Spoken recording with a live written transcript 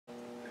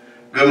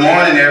Good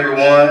morning,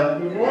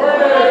 everyone. Good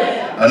morning.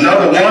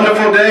 Another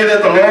wonderful day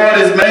that the Lord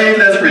has made.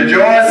 Let's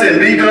rejoice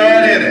and be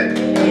glad in it.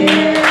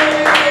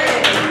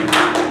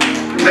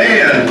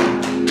 Man,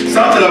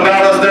 something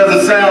about us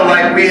doesn't sound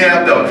like we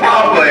have the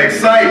proper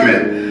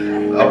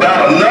excitement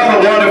about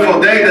another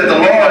wonderful day that the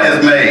Lord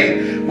has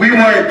made. We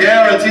weren't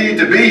guaranteed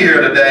to be here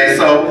today,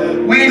 so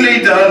we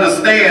need to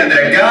understand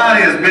that God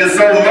has been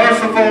so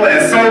merciful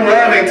and so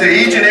loving to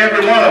each and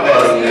every one of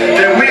us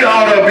that we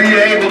ought to be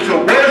able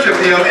to worship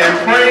Him and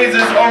praise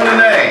His holy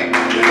name.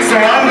 So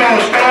I'm going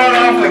to start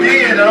off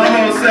again and I'm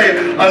going to say,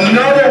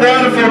 another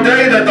wonderful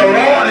day that the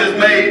Lord has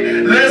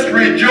made. Let's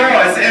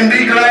rejoice and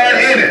be glad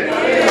in it.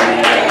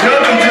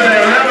 Welcome to the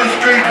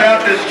 11th Street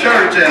Baptist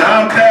Church, and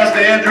I'm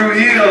Pastor Andrew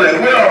Hill,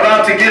 and we're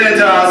about to get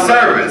into our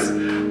service.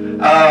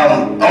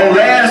 On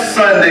last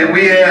Sunday,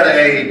 we had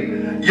a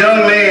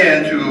young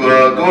man to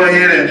go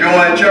ahead and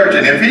join church,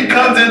 and if he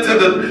comes into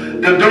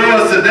the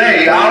doors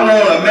today, I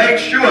want to make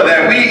sure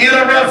that we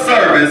interrupt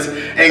service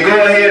and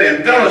go ahead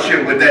and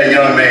fellowship with that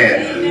young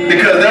man,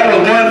 because that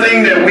was one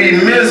thing that we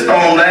missed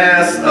on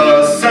last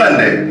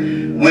Sunday.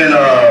 When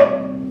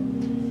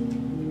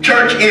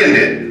church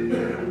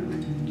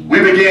ended, we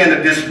began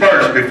to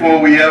disperse before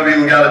we ever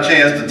even got a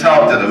chance to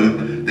talk to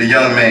the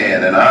young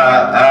man, and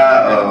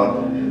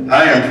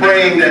I am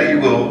praying that he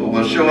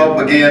will show up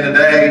again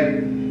today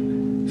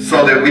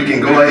so that we can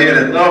go ahead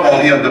and love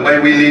on him the way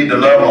we need to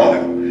love on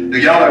him. Do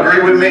y'all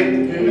agree with me?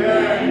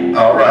 Amen.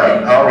 All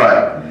right, all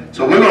right.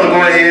 So we're going to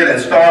go ahead and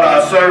start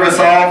our service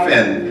off,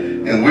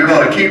 and we're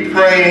going to keep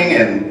praying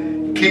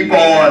and keep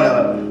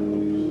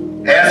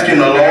on asking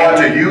the Lord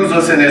to use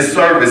us in His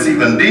service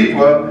even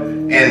deeper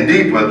and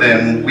deeper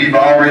than we've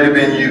already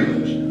been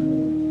used.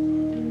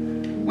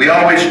 We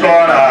always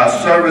start our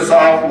service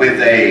off with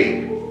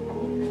a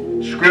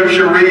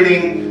scripture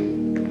reading,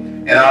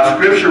 and our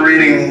scripture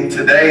reading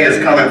today is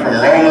coming from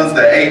Romans,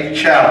 the 8th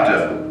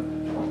chapter,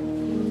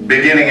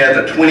 beginning at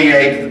the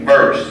 28th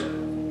verse.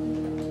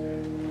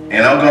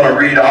 And I'm going to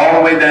read all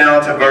the way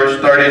down to verse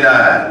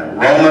 39.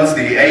 Romans,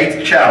 the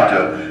 8th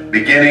chapter,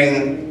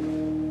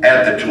 beginning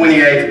at the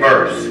 28th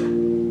verse,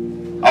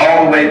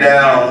 all the way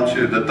down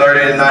to the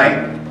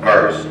 39th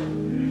verse.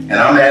 And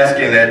I'm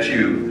asking that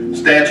you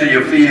stand to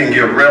your feet and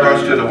give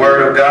reverence to the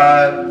Word of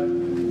God.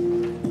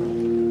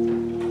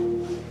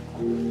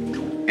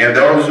 And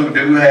those who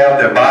do have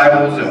their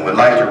Bibles and would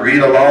like to read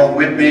along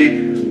with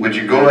me, would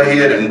you go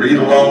ahead and read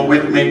along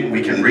with me?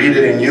 We can read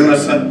it in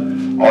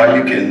unison, or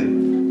you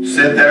can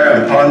sit there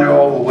and ponder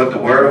over what the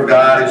Word of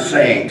God is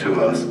saying to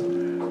us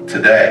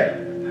today.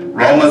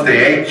 Romans, the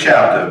 8th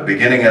chapter,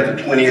 beginning at the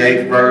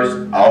 28th verse,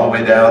 all the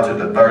way down to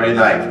the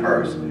 39th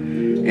verse.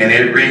 And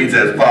it reads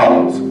as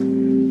follows.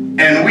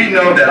 And we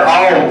know that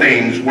all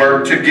things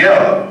work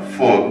together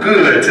for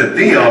good to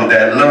them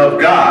that love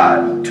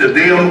God, to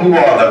them who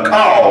are the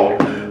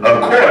called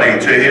according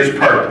to His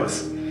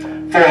purpose.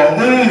 For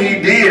whom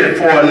He did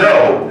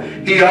foreknow,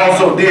 He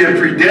also did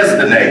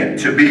predestinate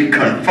to be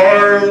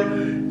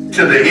conformed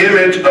to the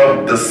image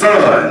of the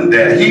Son,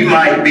 that He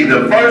might be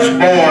the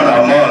firstborn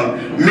among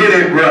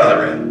many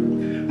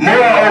brethren.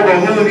 Moreover,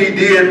 whom He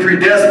did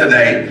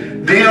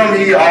predestinate, them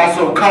He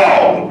also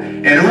called.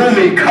 And whom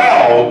He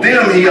called,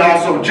 them He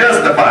also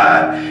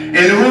justified.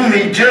 And whom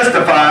He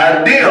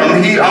justified,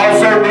 them He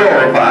also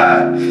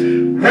glorified.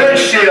 What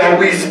shall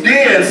we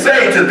then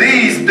say to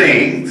these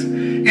things?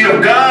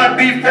 If God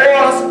be for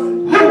us,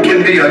 who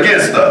can be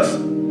against us?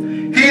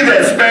 He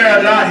that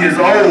spared not His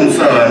own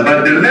Son,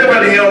 but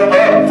delivered Him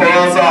up for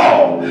us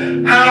all,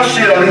 how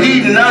shall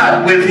He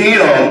not with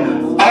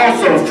Him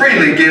also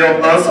freely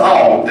give us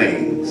all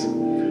things?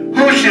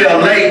 Who shall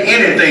lay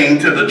anything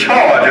to the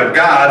charge of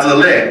God's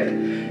elect?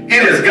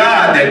 It is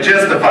God that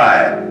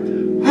justified.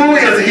 Who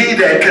is he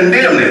that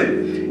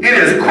condemneth? It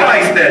is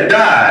Christ that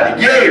died,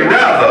 yea,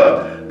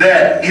 rather,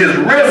 that is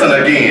risen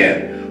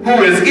again,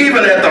 who is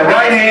even at the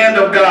right hand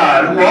of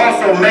God, who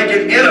also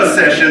maketh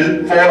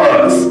intercession for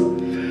us.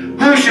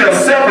 Who shall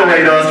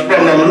separate us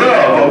from the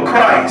love of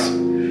Christ?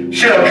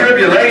 Shall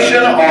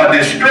tribulation, or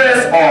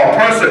distress, or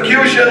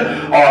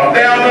persecution, or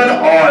famine,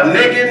 or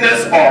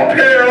nakedness, or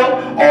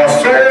peril, or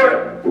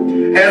sword?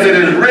 As it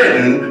is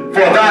written,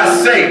 for thy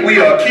sake we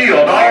are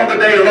killed all the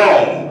day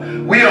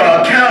long. We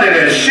are accounted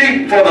as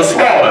sheep for the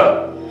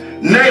slaughter.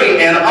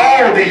 Nay, in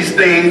all these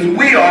things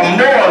we are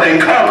more than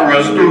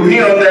conquerors through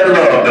Him that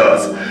loved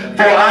us.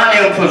 For I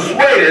am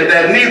persuaded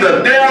that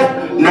neither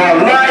death, nor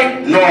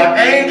life, nor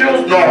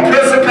angels, nor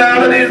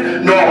principalities,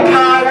 nor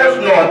powers,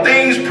 nor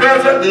things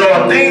present,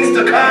 nor things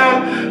to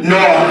come,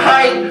 nor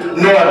height,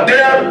 nor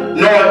depth,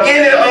 nor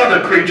any other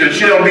creature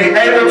shall be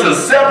able to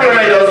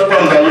separate us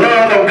from the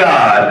love of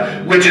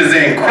God, which is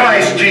in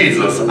Christ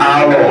Jesus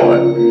our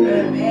Lord.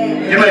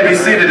 You may be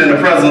seated in the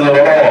presence of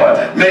the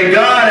Lord. May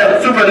God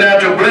have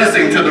supernatural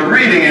blessing to the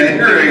reading and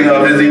hearing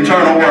of His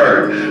eternal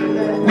word.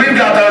 We've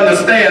got to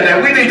understand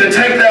that we need to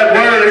take that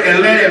word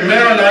and let it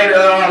marinate in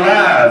our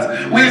lives.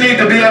 We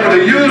need to be able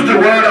to use the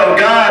word of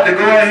God to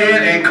go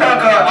ahead and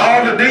conquer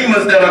all the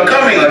demons that are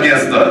coming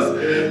against us.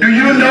 Do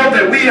you know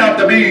that we have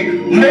to be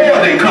more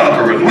than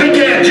conquerors? We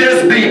can't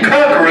just be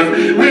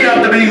conquerors.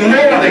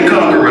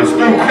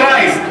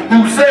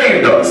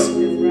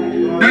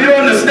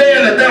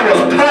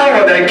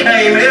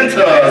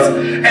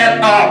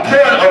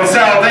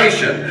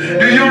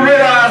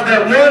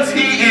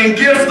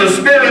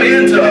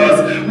 been to us,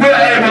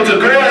 we're able to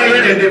go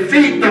ahead and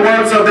defeat the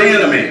works of the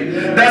enemy.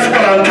 That's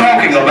what I'm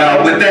talking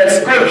about with that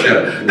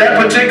scripture.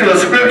 That particular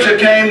scripture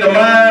came to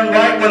mind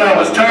right when I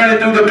was turning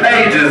through the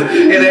pages,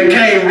 and it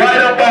came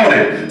right up on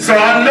it. So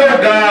I know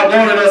God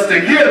wanted us to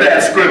hear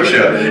that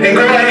scripture and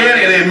go ahead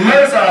and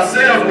immerse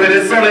ourselves with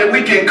it so that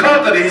we can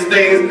conquer these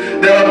things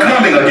that are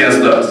coming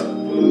against us.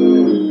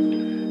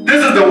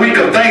 This is the week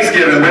of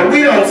Thanksgiving, but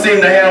we don't seem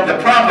to have the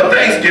proper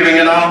Thanksgiving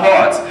in our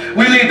hearts.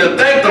 We need to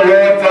thank the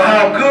Lord for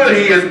how good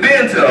he has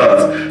been to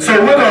us. So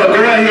we're going to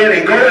go ahead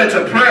and go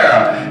into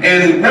prayer.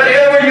 And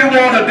whatever you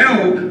want to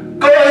do,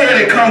 go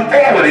ahead and come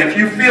forward if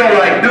you feel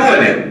like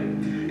doing it.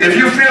 If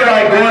you feel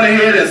like going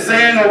ahead and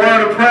saying a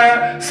word of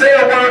prayer, say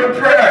a word of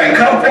prayer and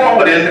come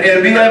forward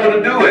and be able to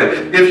do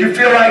it. If you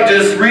feel like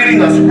just reading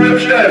a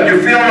scripture, if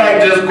you feel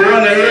like just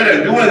going ahead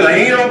and doing a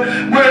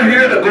hymn, we're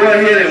here to go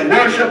ahead and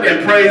worship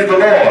and praise the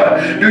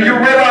Lord. Do you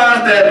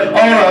realize that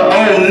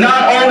on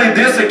not only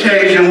this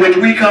occasion, which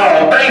we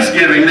call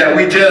Thanksgiving, that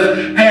we just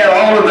had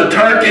all of the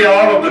turkey,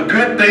 all of the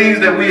good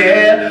things that we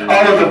had,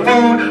 all of the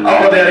food,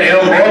 all of that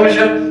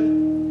ambrosia,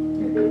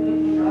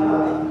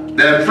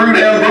 that fruit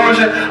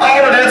ambrosia,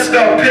 all of that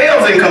stuff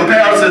pales in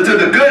comparison to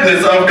the goodness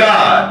of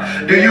God.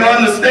 Do you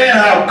understand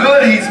how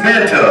good he's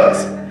been to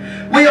us?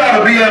 We ought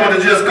to be able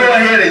to just go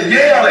ahead and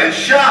yell and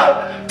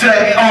shout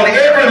on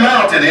every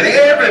mountain and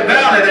every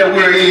valley that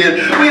we're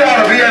in. We ought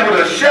to be able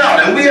to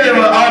shout, and we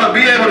ought to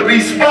be able to be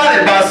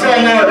spotted by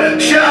someone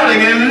shouting,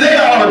 and they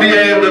ought to be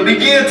able to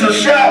begin to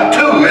shout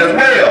too as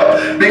well,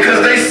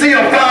 because they see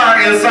a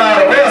fire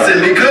inside of us,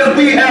 and because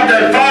we have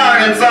that fire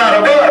inside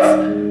of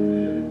us,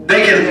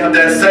 they can have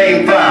that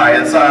same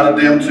fire inside of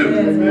them too.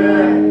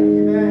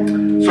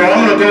 So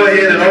I'm going to go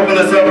ahead and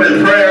open us up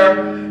in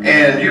prayer,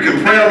 and you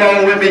can pray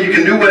along with me. You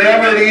can do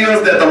whatever it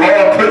is that the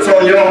Lord puts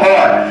on your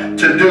heart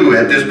to do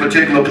at this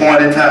particular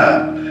point in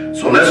time.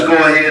 So let's go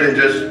ahead and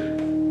just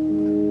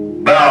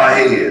bow our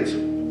heads.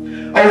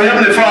 Oh,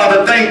 Heavenly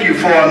Father, thank you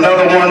for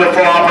another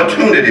wonderful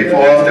opportunity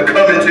for us to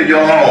come into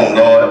your home,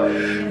 Lord.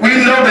 We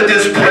know that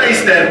this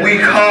place that we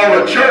call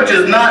a church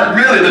is not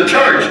really the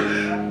church.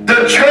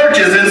 The church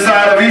is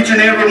inside of each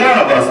and every one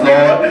of us,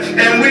 Lord.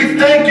 And we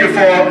thank you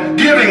for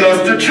giving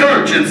us the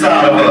church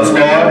inside of us,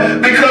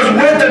 Lord. Because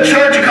with the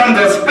church comes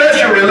a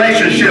special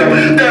relationship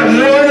that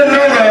one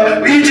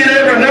another, each and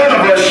every one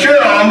of us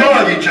share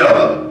among each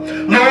other.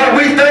 Lord,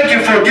 we thank you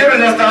for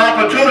giving us the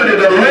opportunity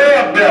to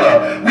love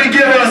better. We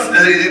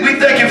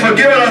thank you for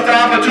giving us the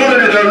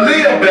opportunity to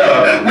live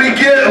better. We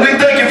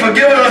thank you for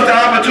giving us the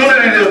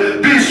opportunity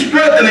to be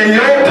strengthened in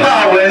your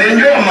power and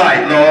in your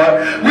might,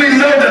 Lord. We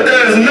know that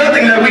there is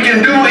nothing that we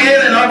can do in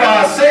and of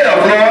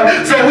ourselves,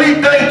 Lord. So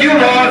we thank you,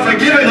 Lord, for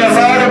giving us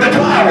all of the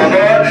power,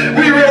 Lord.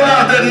 We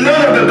realize that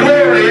none of the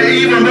glory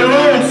even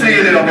belongs to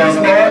any of us,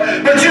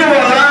 Lord. But you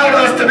allowed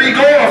us to be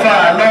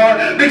glorified,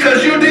 Lord,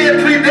 because you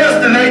did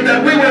predestinate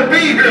that we would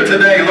be here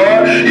today,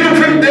 Lord. You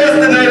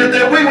predestinated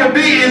that we would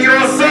be in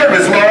your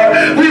service,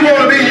 Lord. We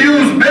want to be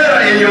used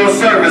better in your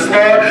service,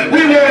 Lord.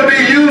 We want to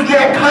be used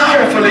more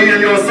powerfully in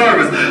your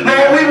service.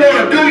 Lord, we want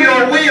to do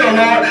your will,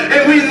 Lord,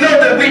 and we know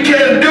that we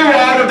can't do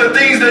all of the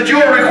things that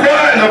you're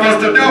requiring of us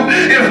to do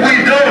if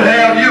we don't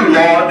have you,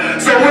 Lord.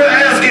 So we're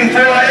asking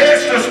for an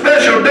extra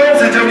special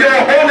dosage of your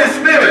Holy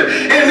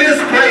Spirit in this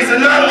place,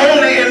 and not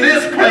only in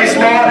this place,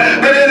 Lord,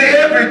 but in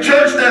every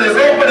church that is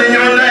open in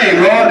your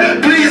name,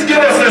 Lord. Please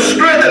give us the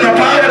strength and the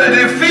power to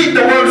defeat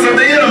the works of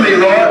the enemy,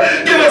 Lord.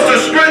 Give us the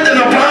strength and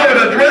the power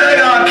to drag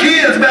our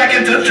kids back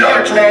into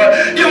church, Lord.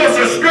 Give us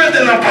the strength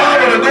and the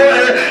power to go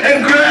ahead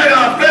and drag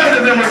our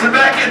family members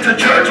back into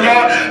church,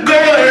 Lord. Go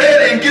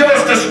ahead and give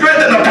us the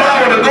strength and the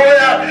power to go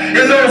out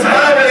in those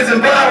highways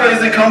and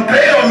byways and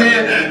compel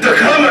men to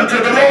come into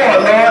the Lord,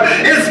 Lord.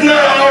 It's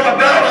not all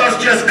about us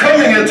just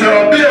coming into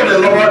a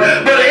building, Lord,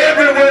 but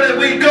everywhere that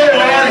we go,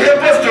 Lord,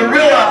 help us to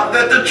realize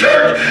that the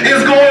church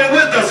is going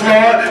with us,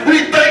 Lord.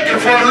 We thank you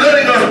for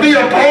letting us be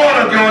a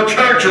part of your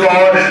church,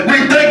 Lord.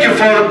 We thank you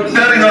for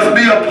letting us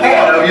be a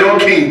part of your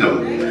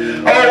kingdom.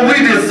 Oh, we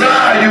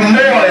desire you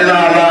more in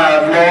our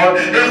lives, Lord,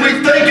 and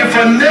we thank you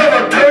for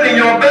never turning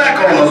your back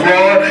on us,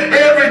 Lord.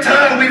 Every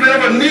time we've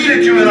ever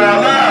needed you in our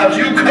lives,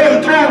 you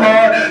come through,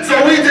 Lord.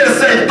 So we just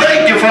say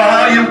thank you for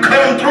how you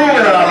come through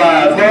in our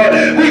lives, Lord.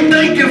 We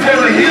thank you for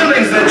the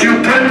healings that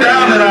you put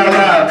down in our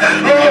lives.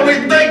 Lord,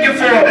 we thank you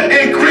for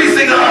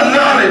increasing our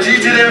knowledge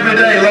each and every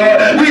day,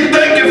 Lord. We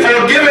thank you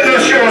for giving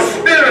us your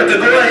spirit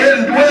to go ahead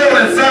and dwell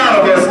inside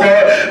of us,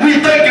 Lord. We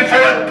thank you for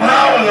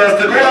empowering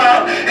us to go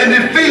out and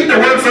defeat the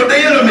works of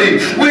the enemy.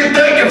 We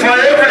thank you for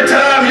every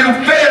time you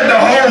fed the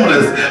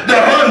homeless,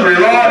 the hungry,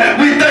 Lord.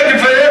 We thank you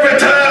for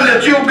every time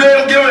that you've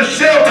given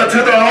shelter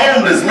to the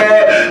homeless,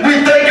 Lord.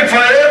 We thank you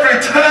for every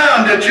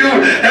time that you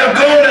have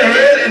gone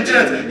ahead and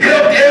just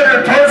helped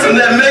every person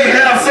that may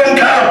have some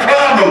kind of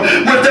problem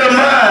with their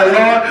mind,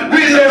 Lord.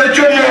 We know that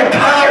you're more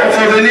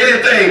powerful than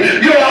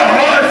anything. You're a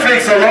heart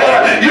fixer,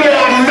 Lord. You're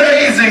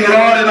amazing,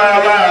 Lord, in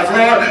our lives,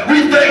 Lord.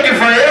 We thank you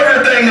for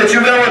everything that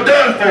you've ever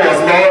done for us,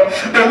 Lord.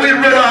 But we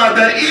realize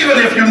that even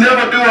if you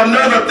never do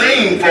another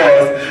thing for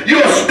us,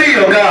 you're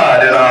still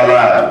God in our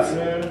lives.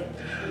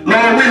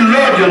 Lord, we love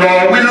love you,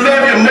 Lord. We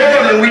love you more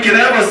than we can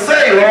ever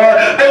say, Lord.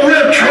 But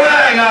we're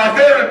trying our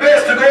very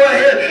best to go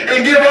ahead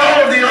and give all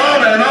of the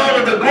honor and all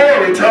of the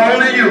glory to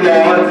only you,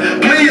 Lord.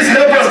 Please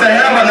help us to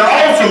have an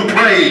awesome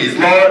praise,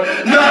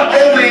 Lord. Not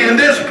only in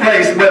this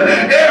place, but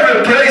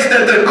every place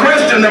that the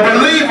Christian, the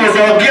believers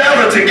are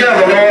gathered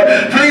together, Lord.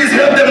 Please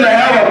help them to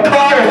have a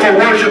powerful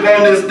worship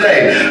on this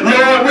day.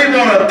 Lord, we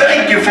want to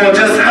thank you for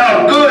just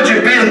how good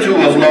you've been to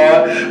us,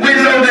 Lord. We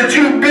know that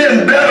you've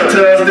been better to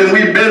us than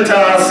we've been to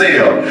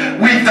ourselves.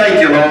 We thank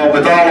you, Lord,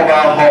 with all of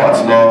our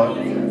hearts, Lord.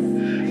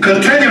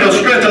 Continue to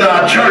strengthen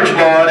our church,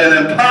 Lord,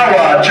 and empower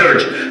our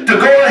church to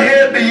go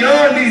ahead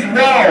beyond these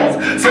walls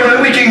so that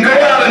we can go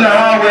out in the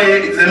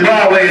highways and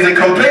byways and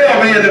compel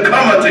men to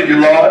come unto you,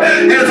 Lord.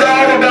 It's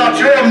all about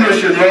your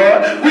mission,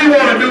 Lord. We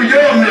want to do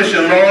your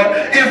mission,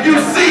 Lord. If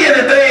you see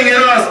anything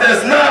in us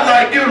that's not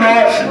like you,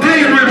 Lord,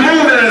 please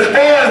remove it as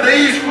far as the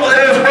east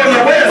is from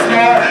the west,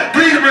 Lord.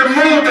 Please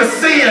remove the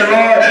sin,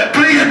 Lord.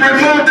 Please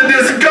remove the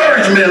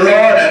discouragement,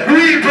 Lord.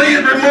 Please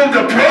remove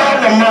the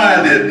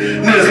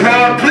problem-mindedness,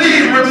 Lord.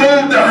 Please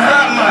remove the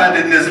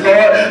high-mindedness,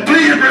 Lord.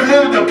 Please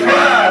remove the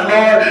pride,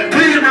 Lord.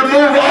 Please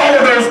remove all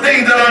of those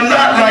things that are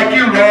not like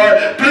you,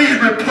 Lord. Please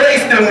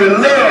replace them with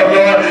love,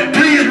 Lord.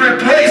 Please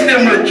replace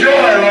them with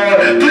joy,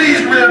 Lord. Please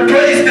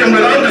replace them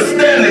with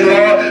understanding,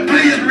 Lord.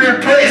 Please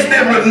replace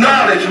them with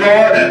knowledge,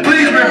 Lord.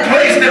 Please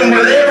replace them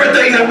with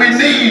everything that we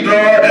need,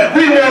 Lord.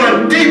 We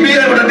want to be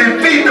able to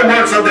defeat the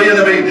works of the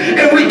enemy,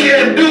 and we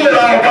can't do it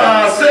all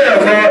by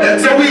ourselves, Lord.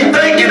 So we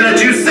thank you that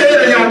you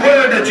said in your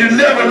word that you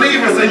never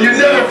leave us and you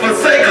never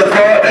forsake us,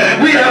 Lord.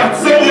 We have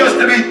so much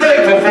to be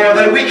thankful for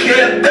that we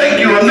can't thank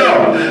you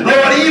enough.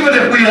 Lord, even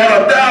if we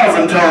had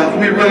 1,000 tongues,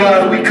 we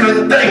realize we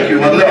couldn't thank you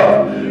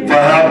enough for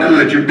how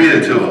good you've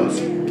been to us.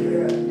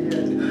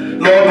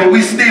 Lord, but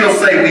we still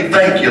say we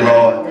thank you,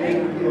 Lord.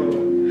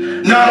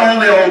 Not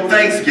only on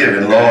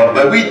Thanksgiving, Lord,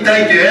 but we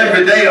thank you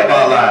every day of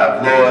our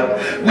lives, Lord.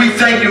 We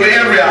thank you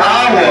every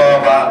hour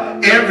of our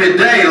every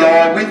day,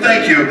 Lord. We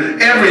thank you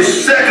every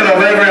second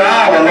of every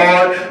hour,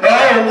 Lord.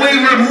 Oh,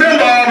 we remember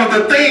all of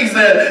the things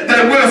that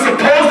we're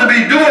supposed to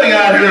be doing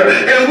out here,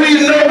 and we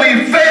know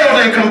we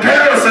failed in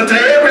comparison to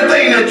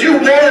everything that you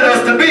wanted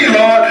us to be,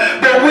 Lord.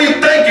 But we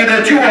thank you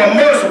that you are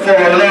merciful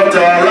enough to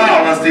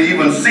allow us to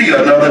even see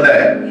another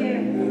day.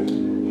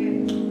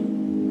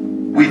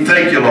 We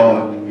thank you,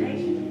 Lord.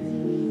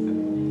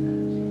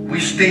 We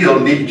still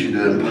need you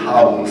to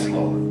empower us,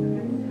 Lord.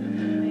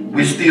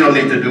 We still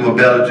need to do a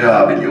better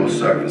job in your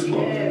service,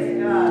 Lord.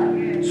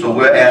 So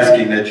we're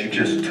asking that you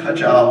just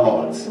touch our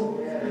hearts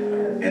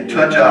and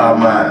touch our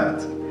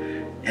minds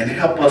and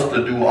help us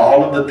to do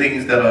all of the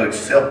things that are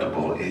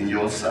acceptable in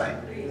your sight.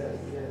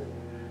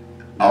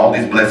 All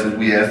these blessings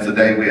we ask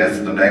today, we ask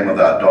in the name of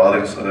our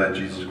darling Son,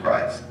 Jesus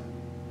Christ.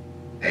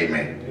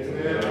 Amen.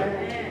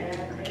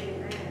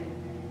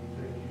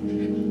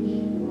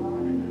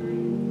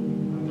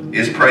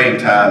 It's praying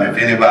time. If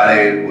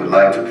anybody would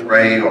like to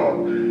pray or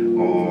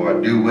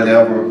do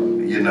whatever,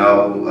 you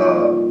know,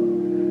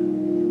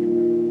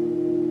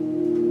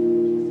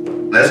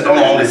 let's don't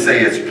only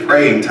say it's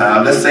praying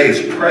time, let's say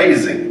it's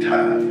praising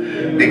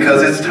time,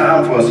 because it's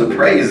time for us to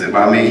praise him.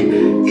 I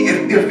mean,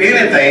 if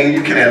anything,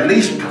 you can at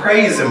least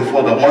praise him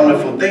for the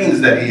wonderful things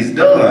that he's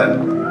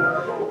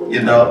done,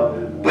 you know.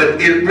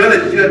 But it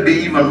really should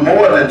be even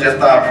more than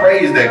just our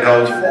praise that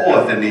goes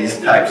forth in these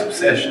types of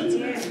sessions.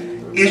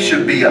 It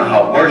should be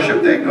our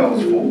worship that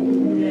goes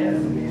forward. Yes.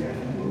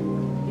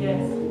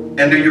 Yes.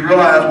 And do you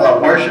realize why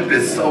worship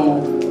is so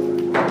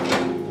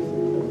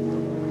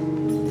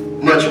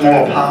much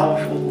more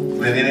powerful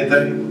than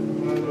anything?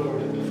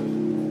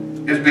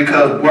 It's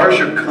because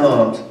worship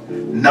comes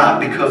not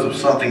because of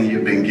something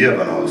you've been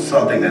given or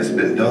something that's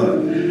been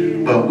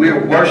done, but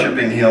we're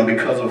worshiping him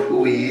because of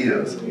who he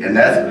is. And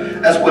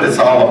that's what it's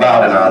all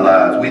about in our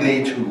lives. We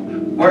need to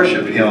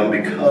worship him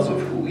because of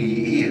who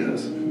he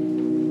is.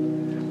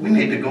 We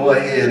need to go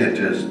ahead and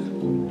just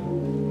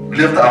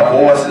lift our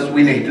voices.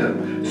 We need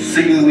to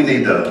sing. We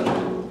need to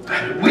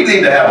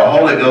have a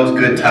Holy Ghost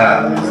good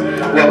time.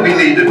 What we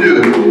need to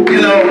do.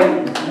 You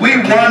know, we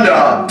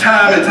wonder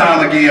time and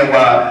time again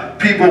why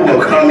people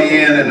will come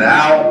in and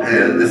out.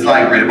 And it's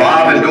like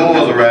revolving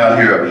doors around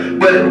here.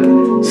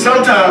 But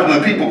sometimes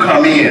when people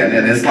come in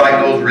and it's like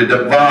those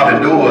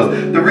revolving doors,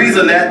 the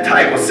reason that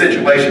type of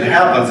situation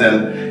happens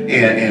in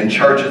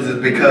churches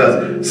is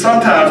because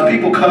sometimes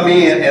people come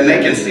in and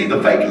they can see the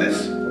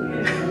fakeness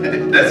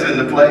that's in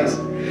the place.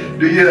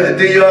 Do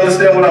you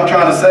understand what I'm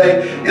trying to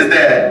say? Is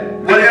that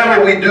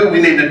whatever we do,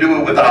 we need to do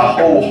it with our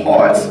whole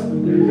hearts.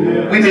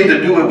 We need to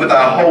do it with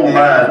our whole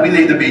mind. We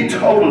need to be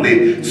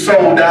totally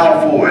sold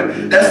out for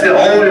it. That's the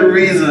only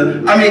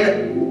reason. I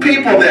mean,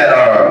 people that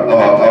are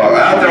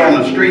out there on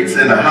the streets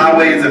and the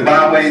highways and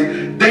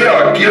byways, they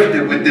are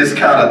gifted with this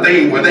kind of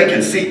thing where they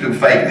can see through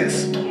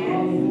fakeness.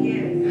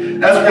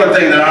 That's one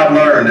thing that I've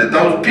learned, that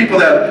those people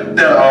that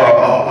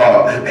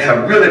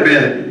have really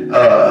been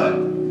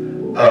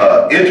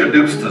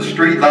introduced to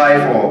street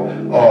life or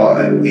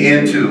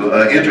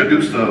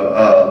introduced to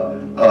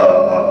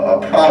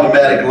a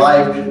problematic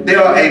life, they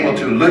are able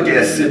to look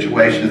at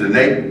situations and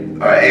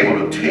are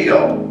able to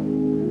tell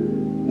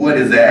what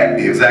is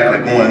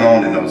exactly going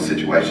on in those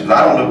situations.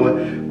 I don't know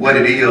what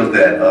it is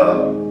that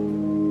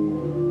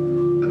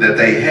that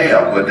they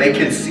have, but they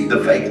can see the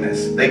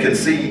fakeness. They can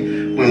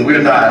see when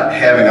we're not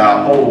having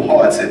our whole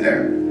hearts in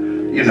there.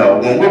 You know,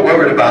 when we're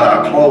worried about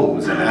our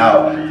clothes and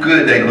how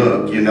good they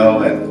look, you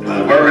know, and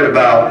worried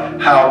about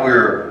how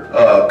we're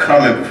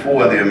coming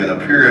before them and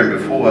appearing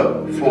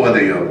before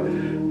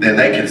them, then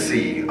they can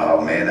see, oh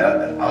man,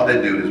 all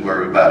that dude is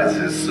worried about is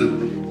his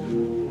suit.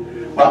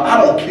 Well,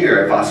 I don't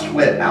care if I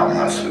sweat out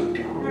my suit.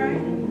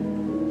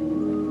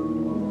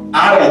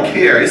 I don't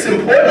care. It's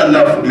important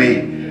enough for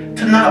me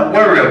to not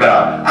worry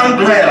about. I'm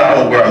glad I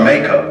don't wear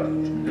makeup.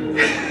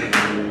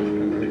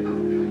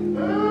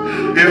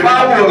 If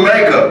I wore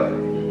makeup,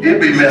 it'd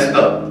be messed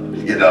up,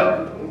 you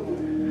know.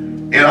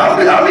 And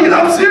I mean,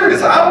 I'm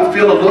serious. I would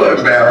feel a little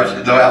embarrassed,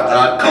 you know, after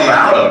I come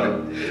out of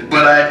it.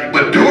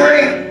 But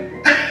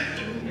during,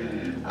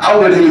 I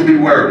wouldn't even be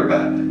worried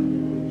about it.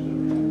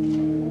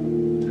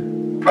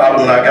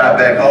 Probably when I got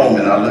back home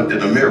and I looked in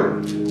the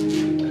mirror,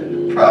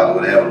 probably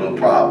would have a little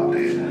problem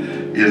there,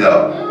 you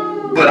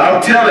know. But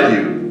I'm telling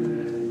you,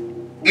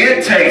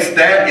 it takes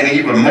that and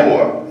even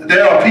more.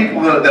 There are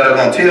people that are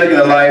going to tell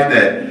you in life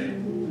that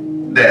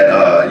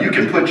you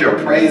can put your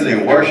praise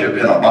and worship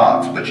in a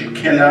box, but you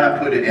cannot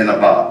put it in a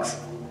box.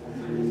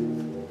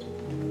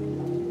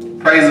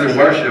 Praise and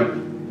worship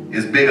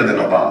is bigger than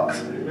a box.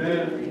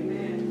 Amen.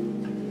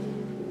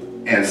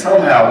 And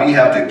somehow we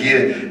have to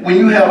get, when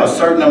you have a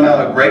certain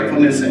amount of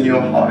gratefulness in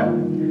your heart,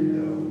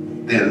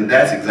 then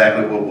that's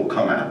exactly what will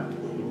come out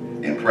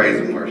in praise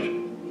and worship.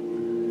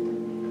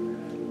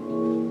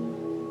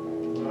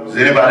 Does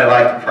anybody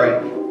like to pray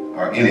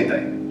or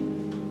anything?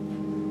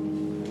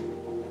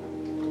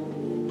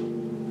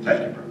 Thank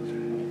you, brother.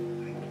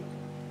 Thank you.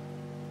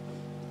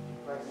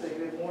 I'd like to say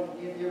good morning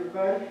again to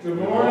everybody. Good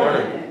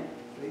morning.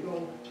 We're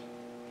going to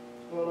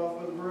start off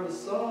with a word of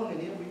song and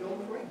then we're going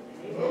to pray.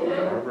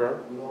 Okay.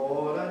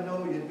 Lord, I know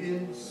you've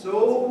been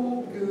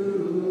so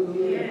good.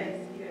 Yes,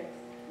 yes.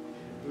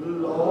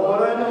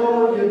 Lord, I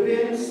know you've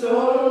been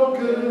so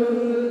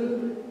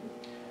good.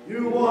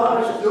 You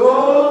watched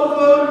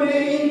over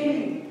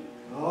me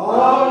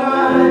all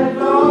night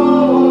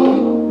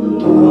long.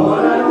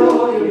 Lord, I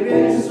know you've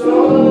been so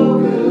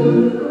good.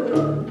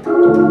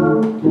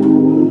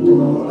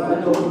 Lord, I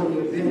know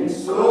you've been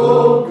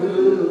so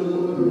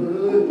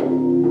good.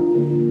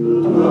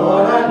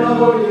 Lord, I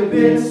know you've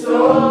been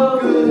so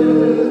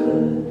good.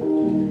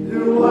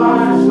 You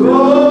watched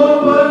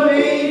over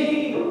me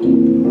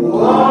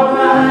all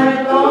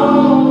night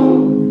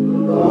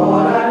long.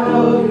 Lord, I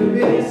know you've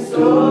been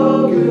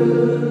so good.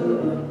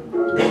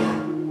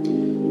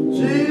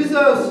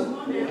 Jesus,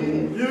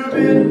 you've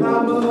been my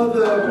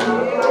mother.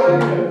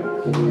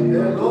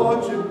 And Lord,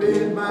 you've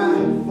been my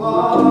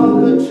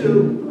father too.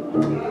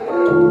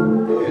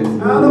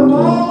 Out of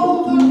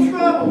all the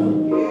trouble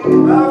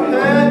I've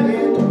had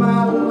in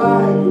my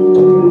life,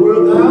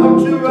 without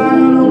you I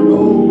don't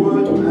know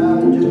what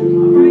I'd do.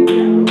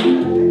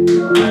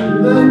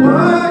 That's why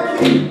I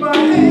keep my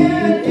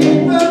hand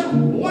in the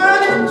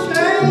wine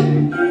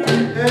chain,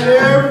 and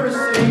every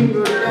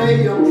single day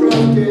I'm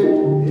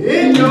trusting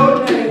in your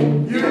name.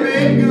 You've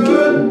been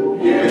good.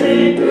 You've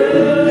been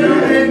good.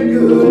 You've been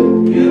good.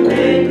 You've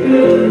been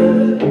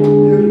good.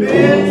 You've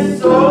been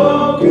so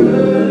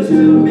good to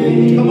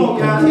me. Come on,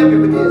 guys, help me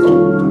with this.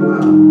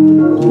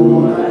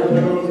 Lord, I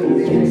know you've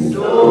been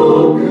so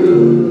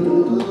good.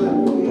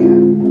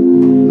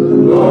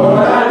 Lord,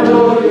 I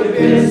know you've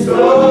been so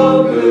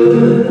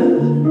good.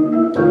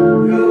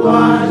 You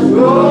watched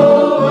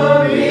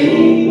over me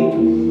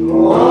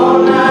all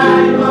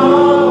night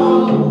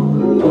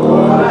long.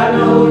 Lord, I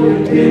know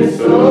you've been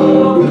so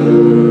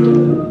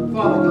good.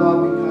 Father God,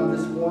 we come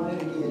this morning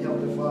again,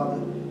 Heavenly Father.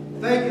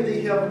 Thank you, the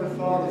Heavenly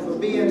Father, for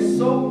being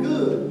so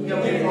good,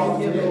 Heavenly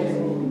Father, today.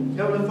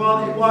 Heavenly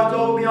Father, you watched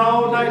over me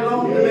all night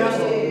long, dear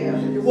Master.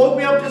 You woke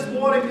me up this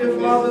morning, dear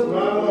Father,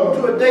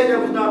 to a day that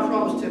was not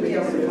promised to me,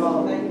 Heavenly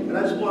Father. And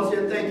I just want to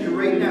say thank you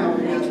right now,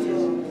 dear Master.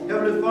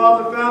 Heavenly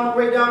Father, found my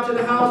way down to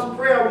the house of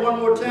prayer one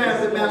more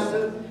time, dear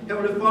Master.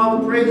 Heavenly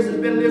Father, praise has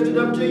been lifted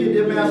up to you,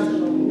 dear Master.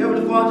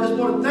 Heavenly Father, just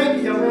want to thank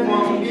you, Heavenly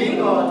Father, for being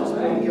God this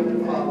morning,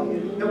 Heavenly Father.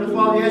 Heavenly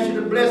Father, we ask you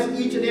to bless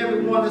each and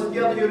every one that's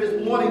gathered here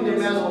this morning, dear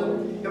Master.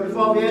 Heavenly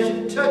Father, we ask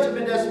you to touch them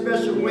in that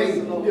special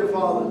way, dear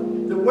Father.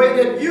 The way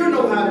that you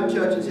know how to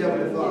touch us,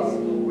 Heavenly Father.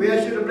 We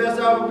ask you to bless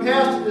our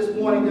pastor this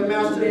morning, dear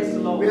Master. We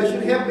ask you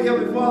to help me,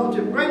 Heavenly Father,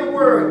 to bring a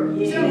word,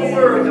 send a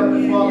word,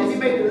 Heavenly Father. He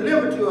may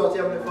deliver to us,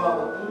 Heavenly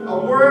Father. A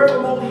word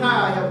from on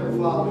high, Heavenly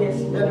Father,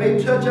 that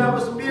may touch our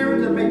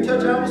spirit, that may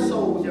touch our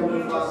souls,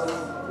 Heavenly Father.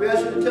 We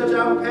ask you to touch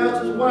our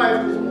pastor's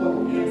wife this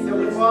morning.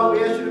 Heavenly Father,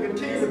 we ask you to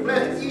continue to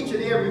bless each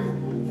and every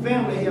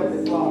family,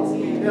 Heavenly Father,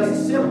 that's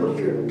assembled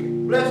here.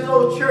 Bless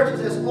those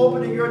churches that's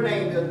open in your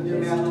name, dear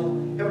Master.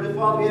 Heavenly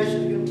Father, we ask you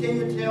to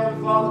continue to,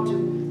 Heavenly Father, to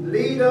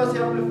lead us,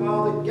 Heavenly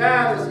Father,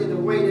 guide us in the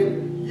way that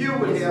you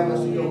would have us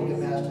to go, dear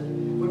Master.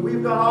 When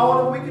we've done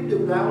all that we can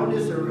do down on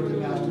this earth, dear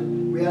Master,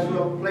 we ask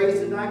for a place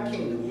in thy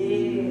kingdom.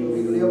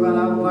 We can live out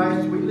our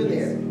lives sweetly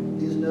there.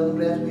 These and another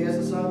blessing. We ask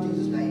the Son in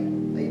Jesus'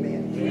 name.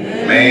 Amen.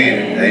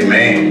 Amen.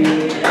 Amen.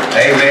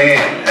 Amen.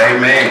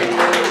 Amen.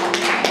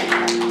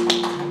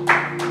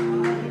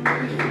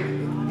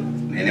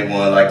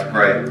 Anyone like to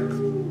pray?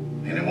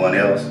 Anyone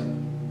else?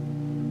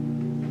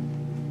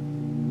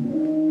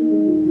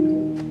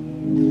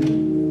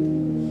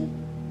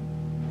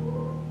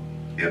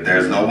 If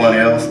there's no one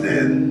else,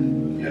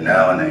 then you're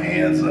now in the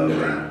hands of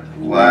the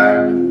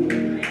choir.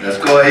 Let's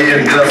go ahead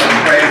and give us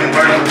some praise and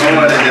worship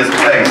Lord in this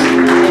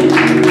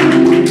place.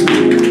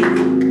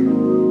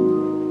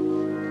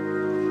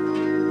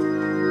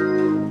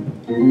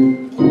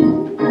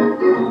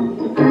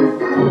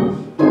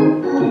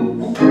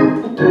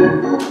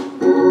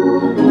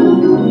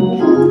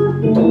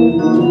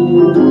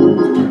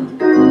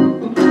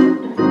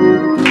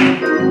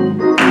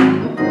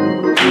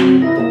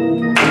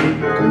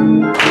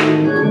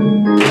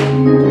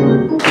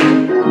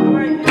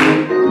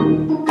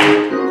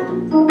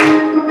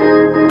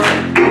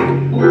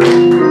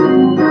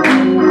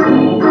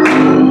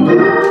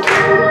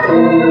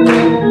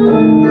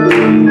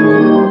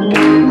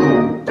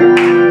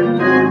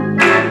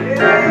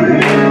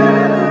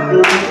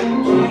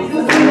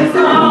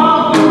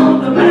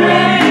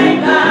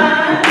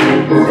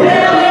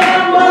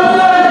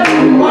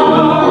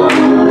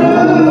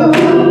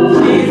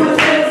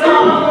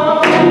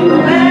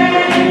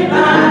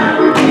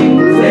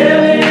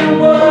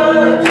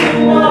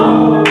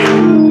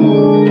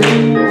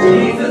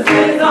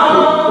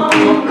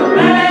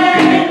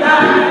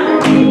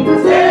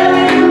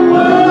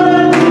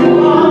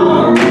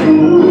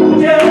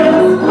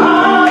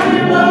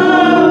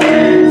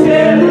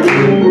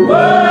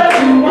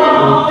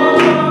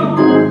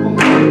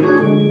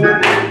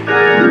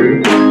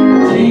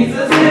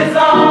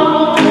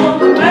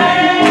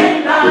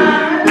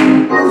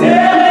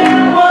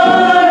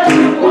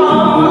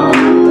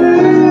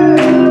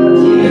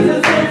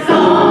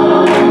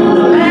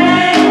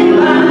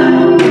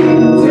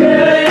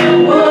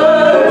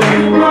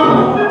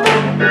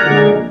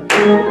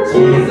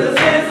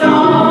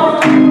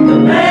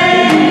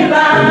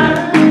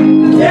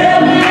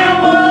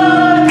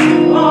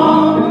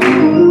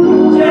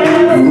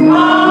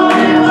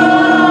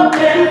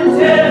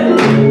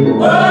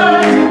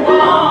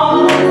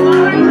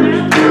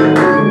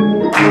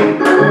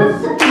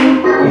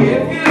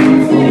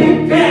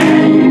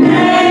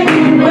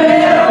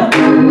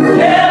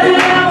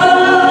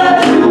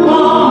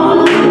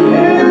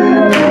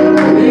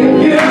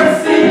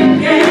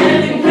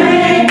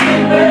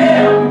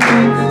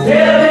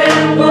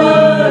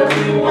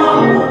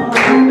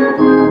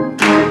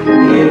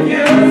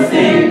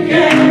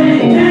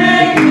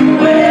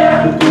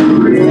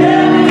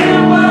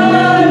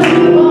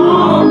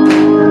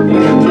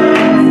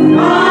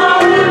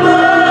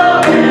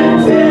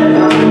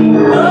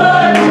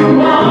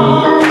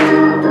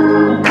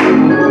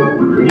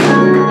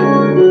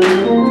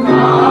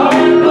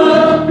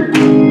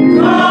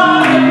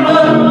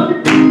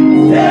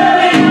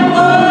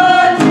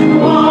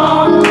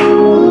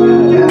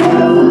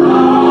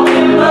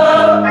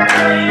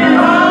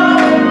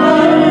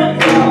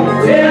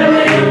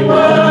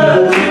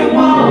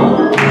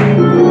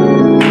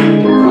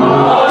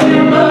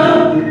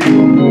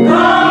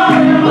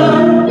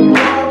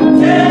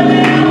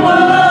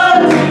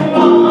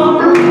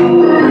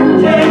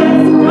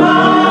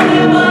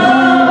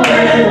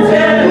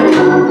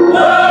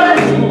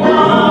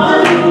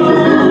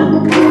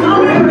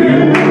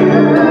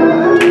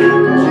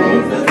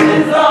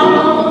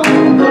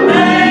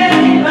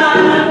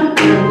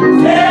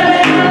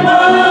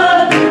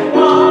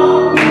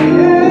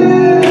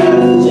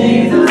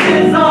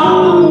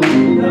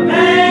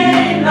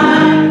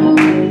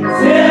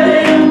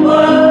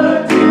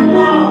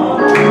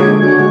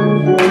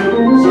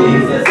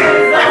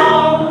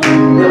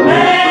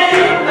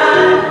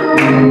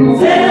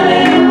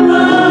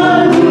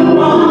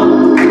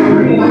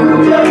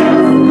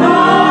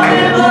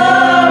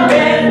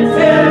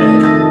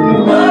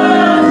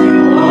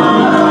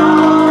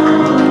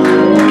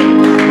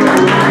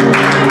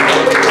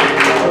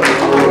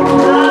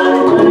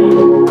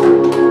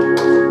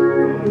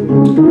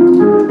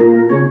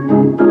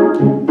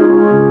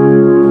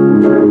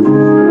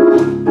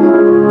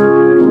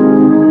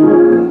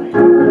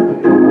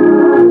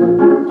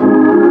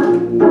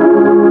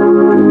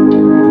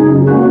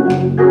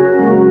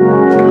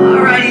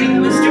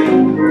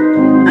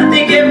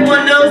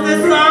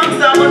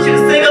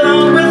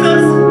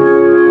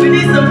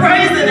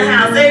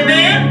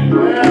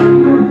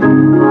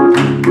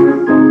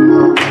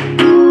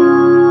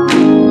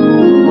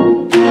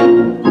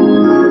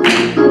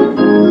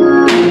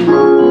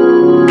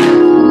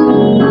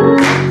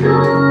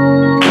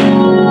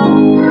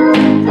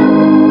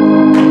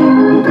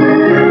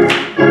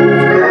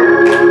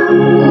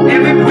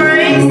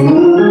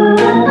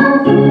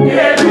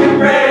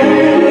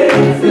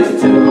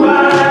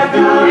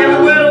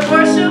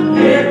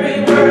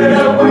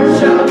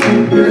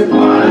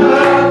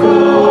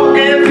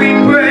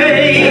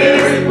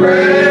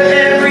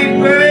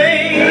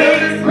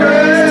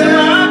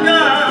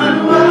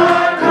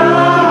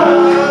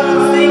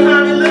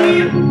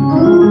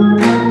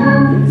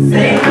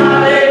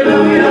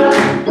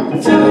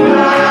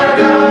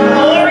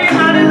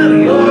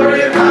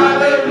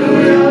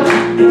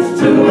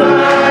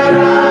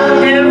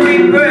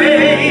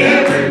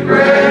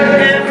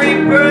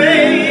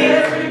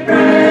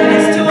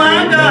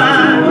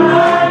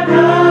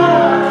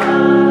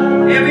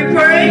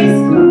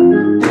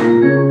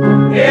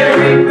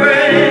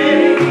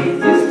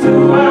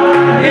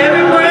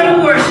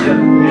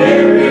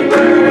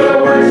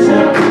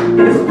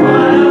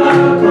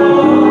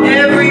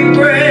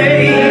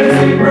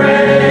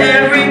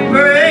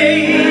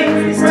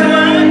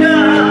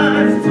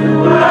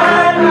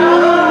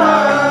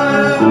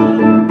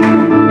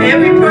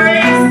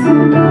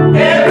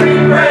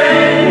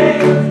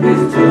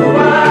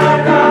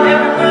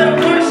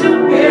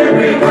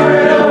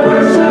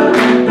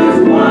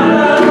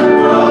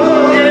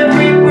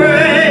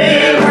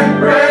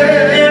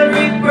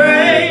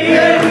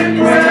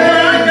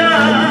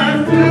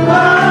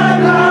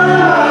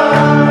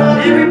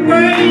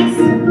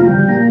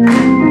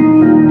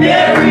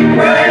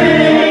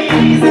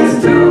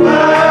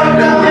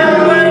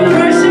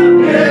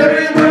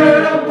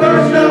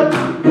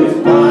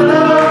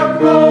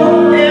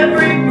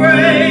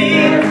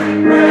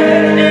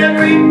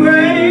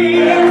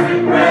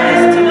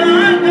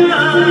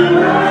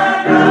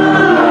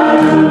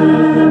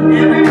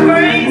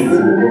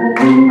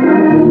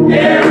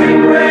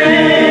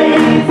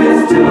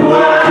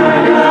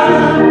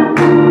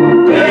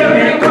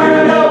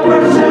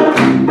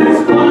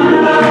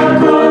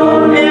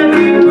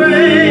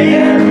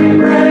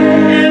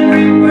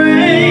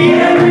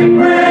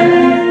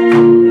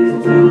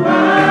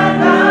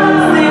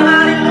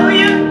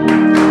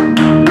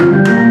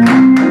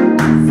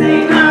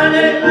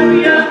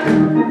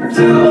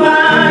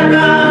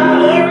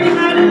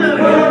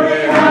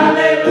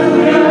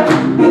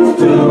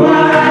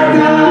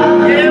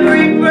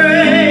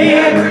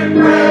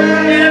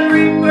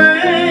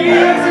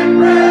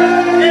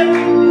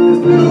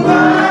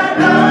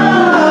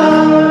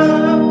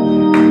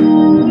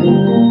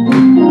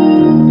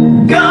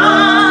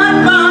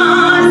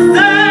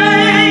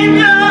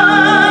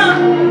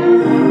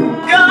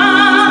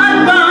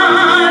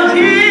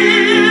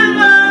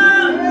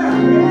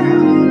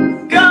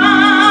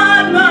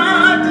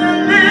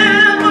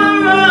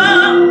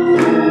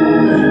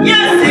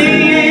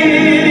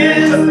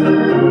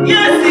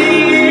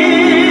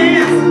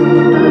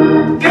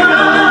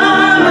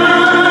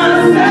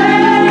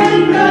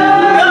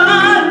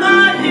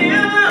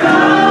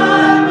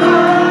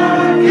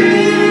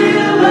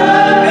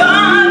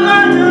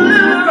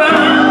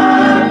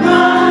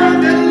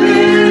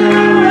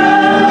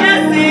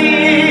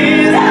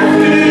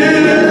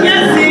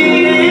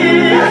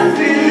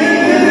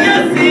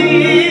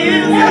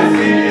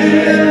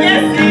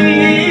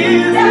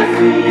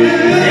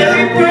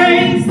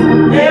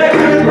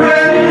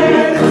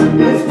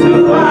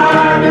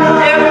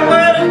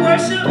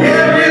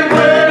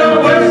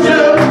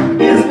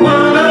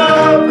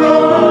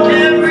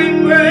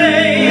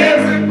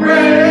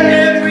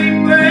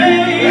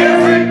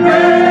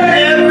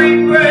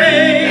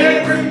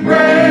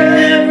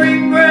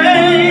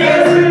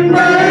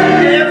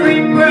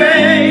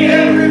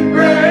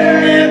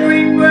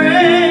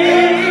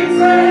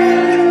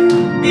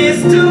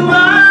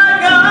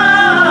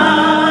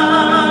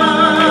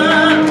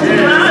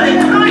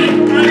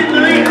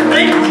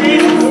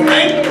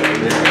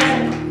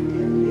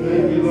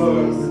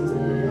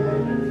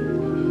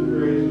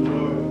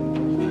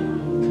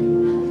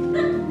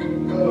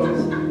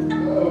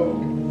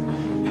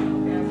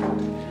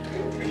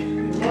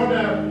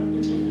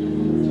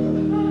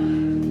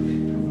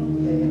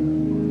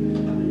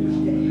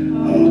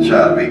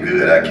 try to be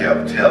good. I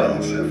kept telling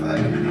myself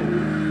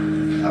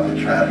I would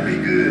try to be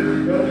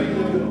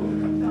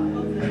good.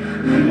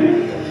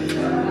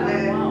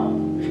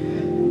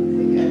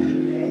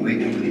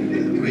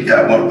 We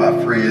got one of my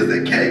friends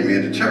that came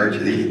into church,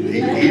 and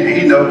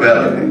he know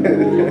better.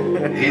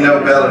 He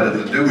know better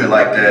than to do me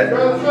like that.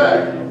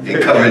 He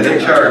come into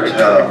church,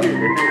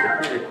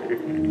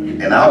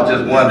 and I was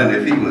just wondering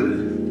if he would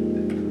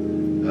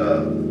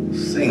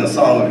sing a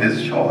song of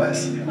his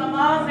choice. Come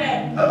on,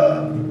 man.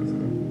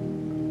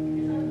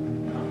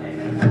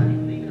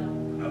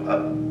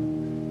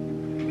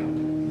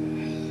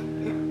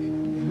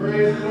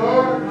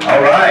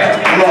 All right,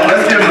 come on,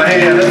 let's give him a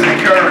hand. Let's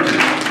encourage him.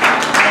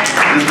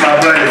 This is my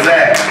buddy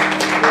Zach.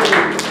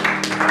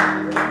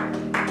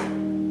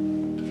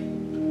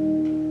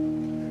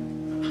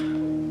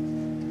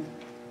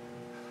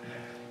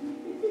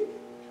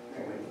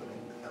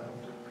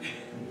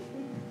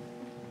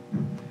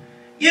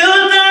 You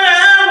thought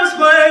I was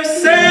worth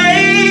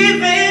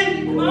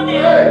saving.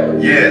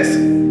 Yes.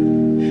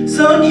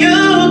 So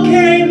you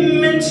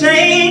came and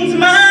changed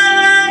my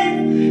life.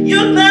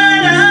 You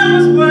thought I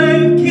was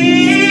worth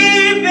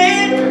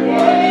keeping.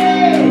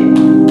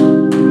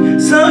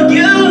 So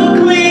you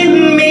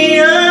cleaned me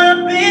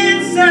up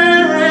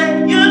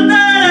inside. You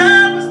thought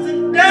I was to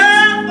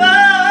die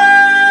for.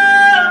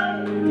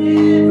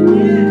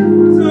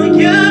 So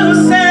you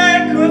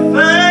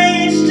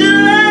sacrificed your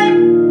life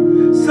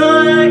so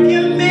I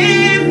can be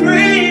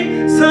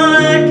free, so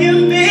I can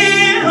be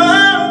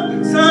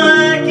whole, so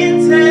I can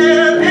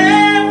tell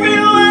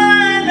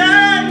everyone I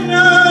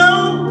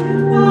know.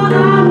 Thought I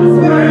was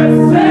worth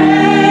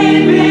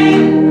saving.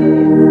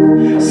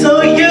 So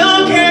you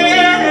came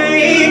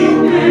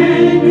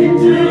and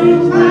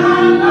changed my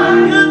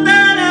life. You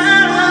thought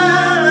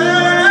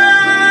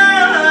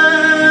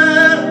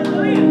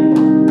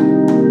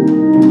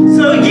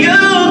so you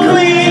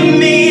cleaned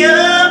me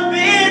up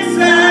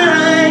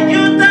inside.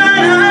 You thought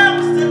I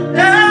was to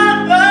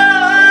die for.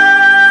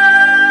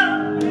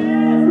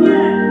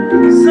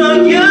 So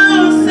you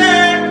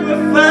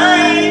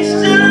sacrificed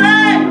your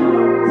life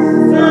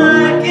so I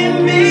can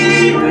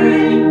be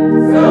free,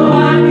 so I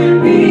can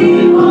be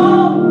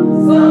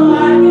whole, so I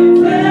can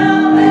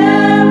tell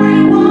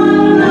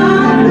everyone I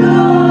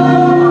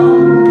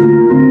know.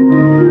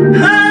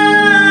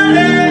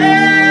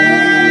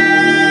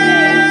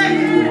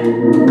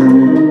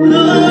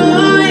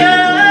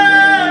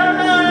 Hallelujah.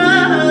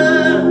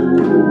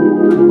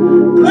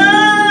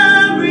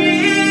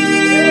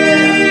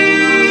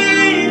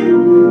 Glory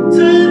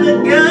to the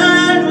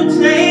God who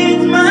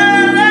changed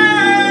my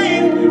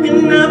life,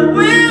 and I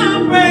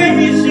will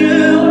praise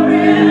you,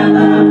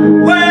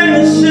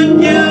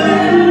 worship you,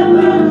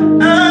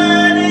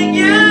 honor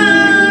you.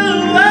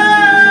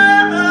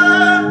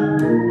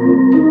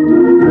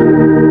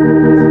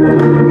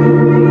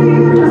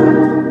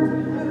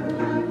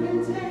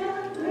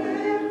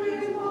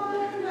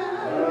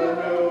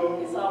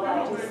 It's all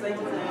right. Just sing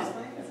it now.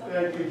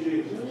 Thank you,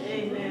 Jesus.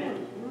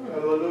 Amen.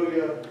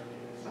 Hallelujah.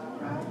 It's all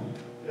right.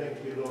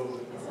 Thank you,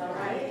 Lord. It's all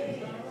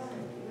right.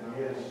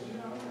 Yes.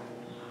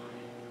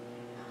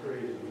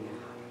 Praise the Lord.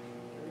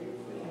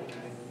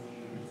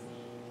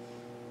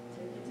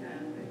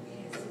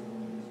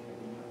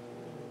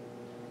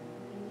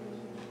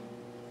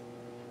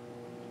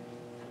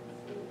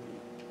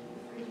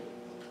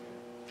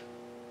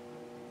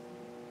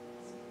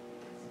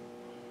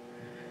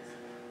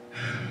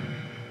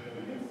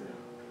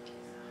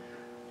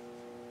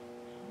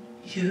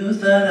 You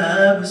thought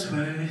I was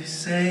worth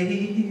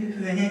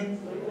saving,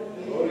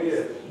 Oh,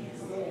 yes.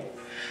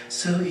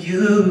 so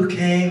you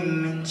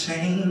came and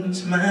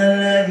changed my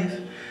life.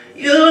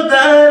 You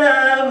thought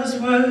I was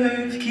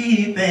worth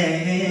keeping,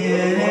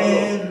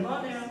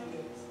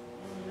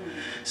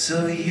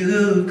 so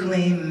you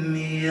cleaned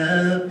me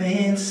up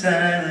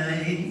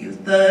inside. You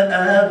thought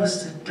I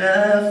was to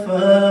die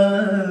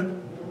for,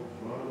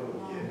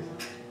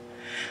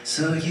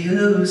 so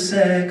you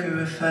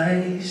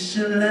sacrificed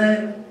your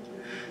life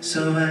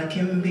so I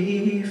can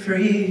be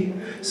free,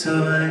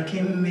 so I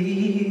can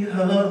be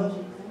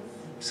whole,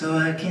 so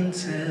I can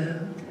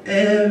tell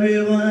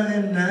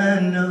everyone I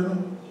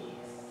know.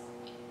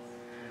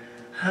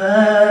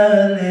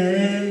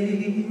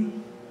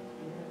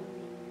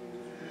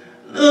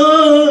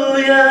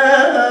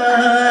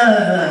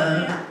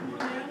 Hallelujah.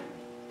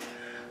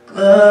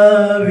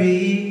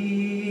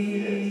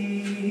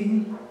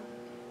 Glory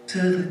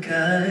to the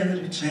God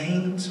who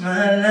changed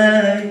my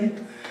life,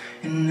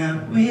 and I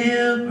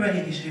will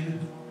praise you,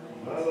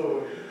 My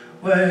Lord.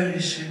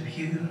 worship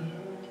you,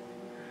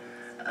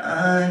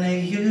 honor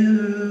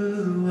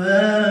you.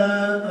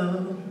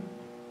 Oh.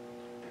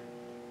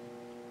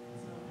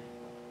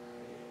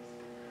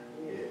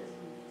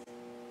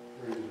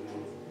 Praise the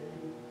Lord.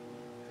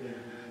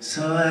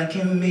 So I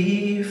can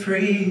be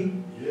free,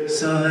 Yes.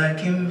 so I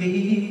can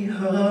be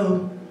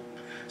whole,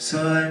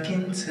 so I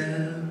can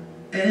tell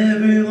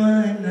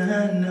everyone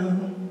I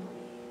know.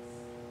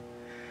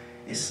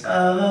 It's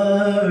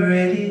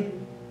already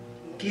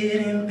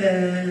getting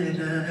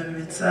better,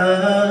 it's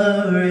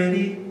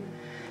already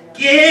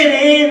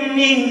getting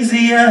getting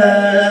easier.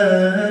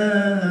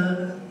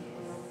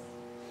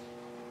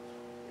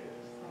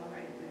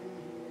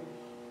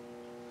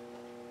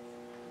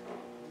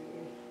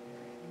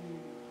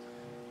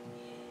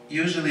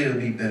 Usually it'll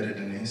be better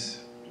than this.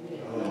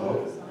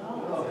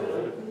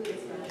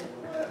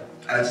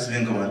 I've just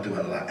been going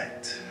through a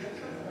lot.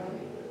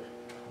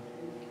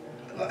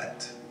 A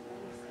lot.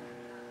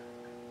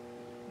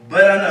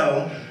 But I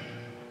know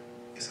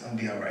it's gonna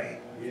be all right.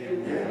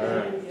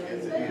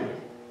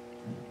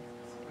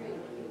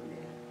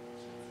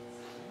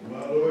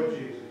 My Lord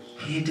Jesus.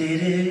 He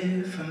did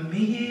it for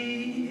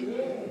me.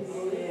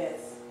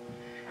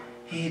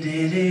 He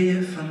did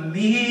it for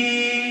me.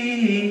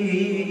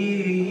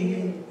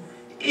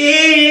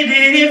 He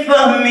did it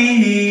for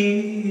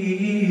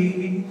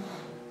me.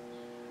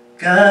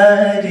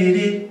 God did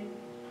it.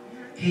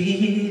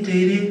 He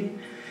did it.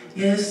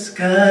 Yes,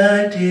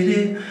 God did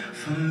it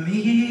for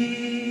me.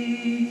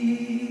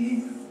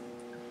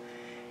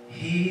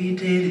 He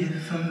did it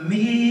for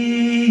me.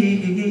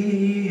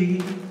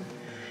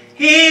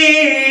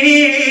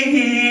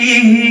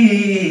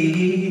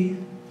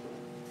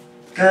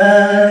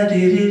 God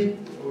did it.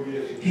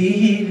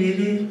 He did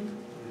it.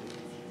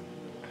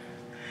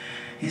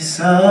 It's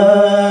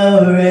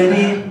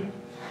already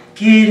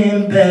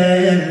getting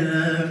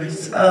better.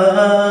 It's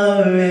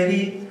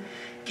already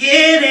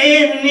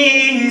getting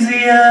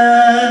easier.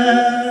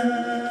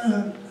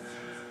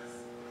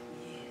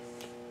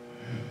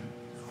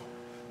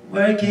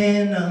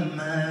 Working on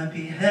my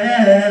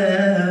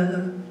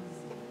behalf.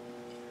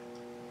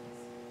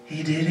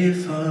 He did it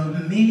for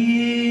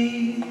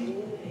me.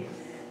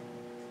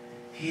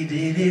 He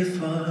did it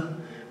for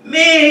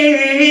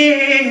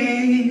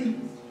me.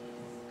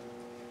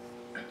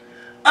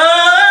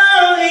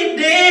 Oh, he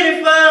did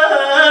it for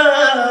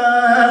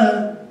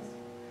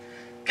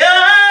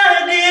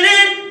God did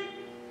it.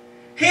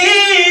 He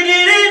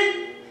did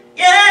it.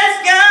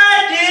 Yes,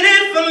 God did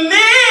it for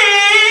me.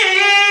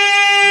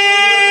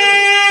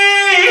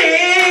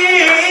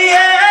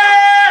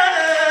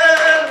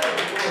 Yeah.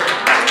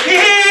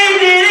 He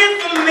did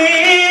it for me.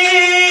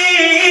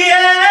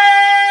 Yeah.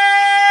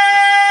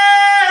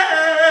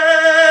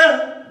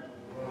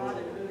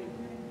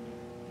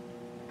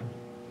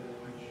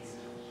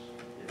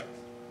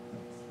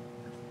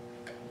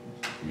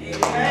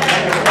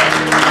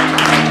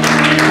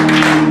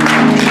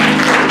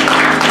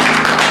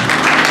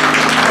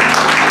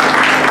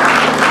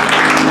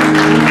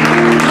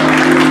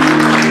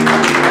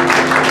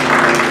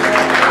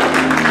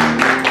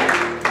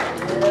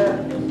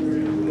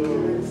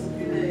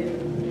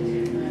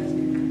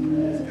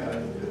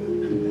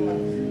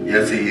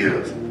 Yes, he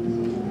is.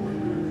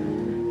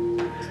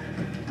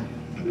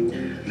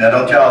 Now,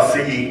 don't y'all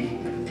see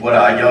what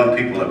our young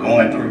people are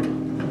going through?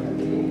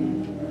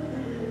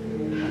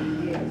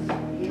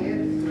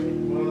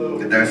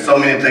 There's so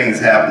many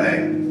things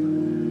happening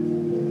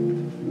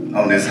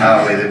on this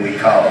highway that we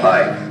call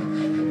life.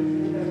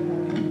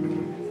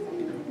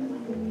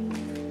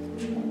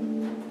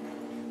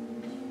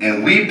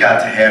 And we've got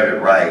to have it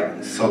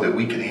right so that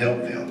we can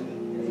help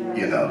them,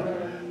 you know.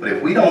 But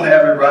if we don't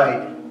have it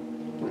right,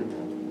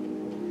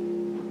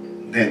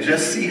 then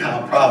just see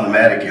how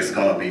problematic it's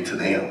going to be to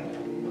them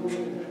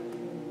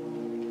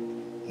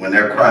when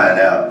they're crying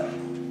out.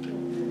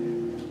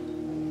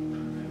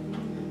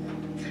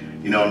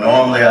 You know,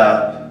 normally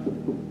I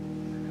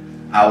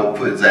would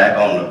put Zach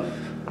on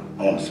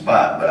the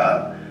spot,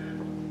 but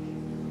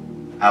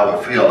I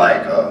would feel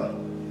like, oh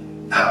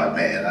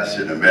man, I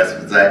shouldn't have messed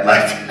with Zach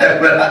like that.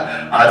 But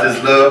I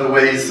just love the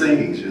way he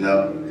sings, you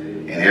know,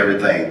 and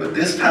everything. But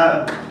this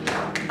time,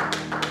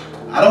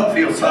 I don't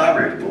feel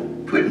sorry for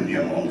putting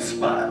him on the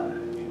spot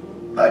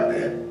like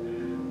that,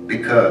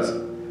 because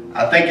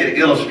I think it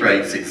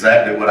illustrates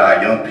exactly what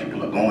our young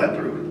people are going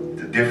through,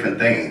 the different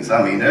things.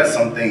 I mean, there's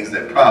some things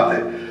that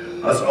probably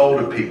us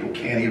older people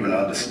can't even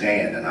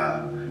understand in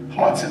our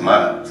hearts and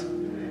minds.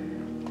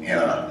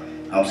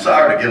 And I'm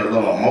sorry to get a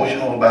little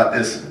emotional about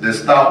this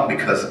thought,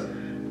 because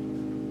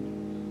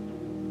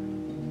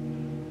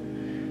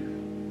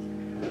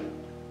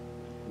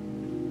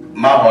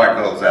my heart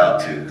goes out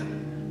to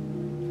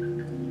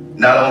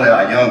not only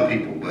our young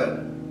people,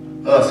 but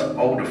us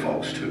older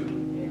folks too.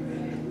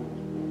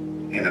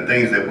 And the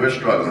things that we're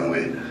struggling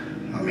with.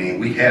 I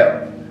mean, we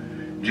have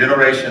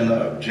generation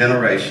of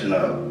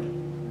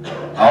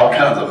all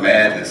kinds of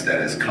madness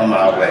that has come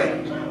our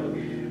way.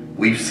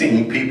 We've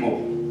seen people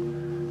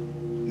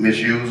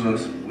misuse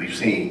us. We've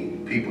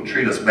seen people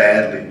treat us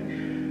badly.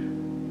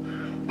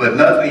 But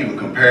nothing even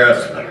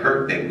compares to the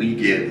hurt that we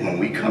get when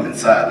we come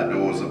inside the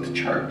doors of the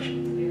church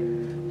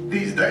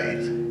these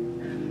days.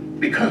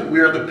 Because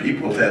we're the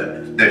people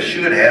that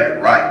should have it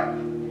right.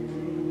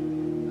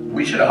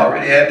 We should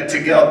already have it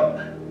together.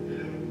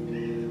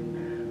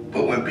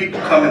 But when people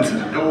come into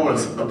the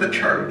doors of the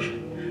church,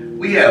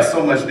 we have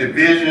so much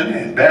division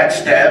and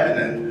backstabbing,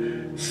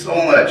 and so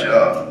much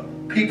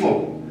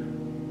people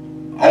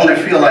only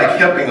feel like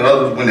helping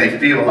others when they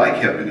feel like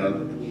helping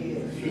others.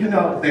 You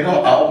know, they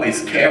don't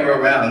always carry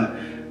around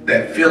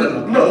that feeling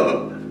of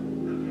love.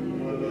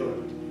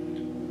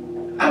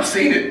 I I've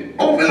seen it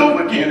over and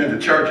over again in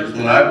the churches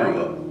when I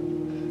grew up.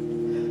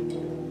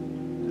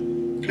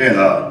 And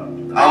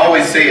I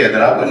always said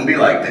that I wouldn't be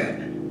like that.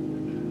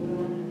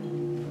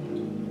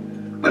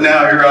 But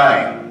now here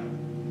I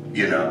am,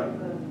 you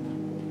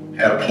know,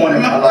 at a point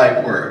in my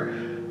life where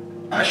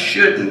I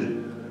should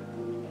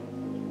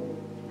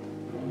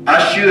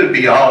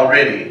be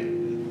already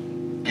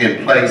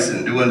in place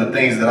and doing the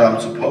things that I'm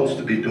supposed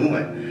to be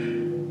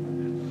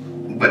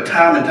doing. But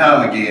time and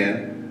time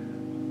again,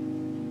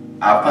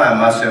 I find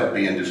myself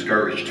being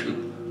discouraged too,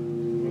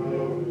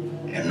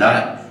 and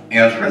not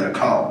answering the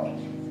call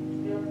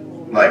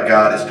like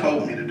God has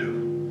told me to do.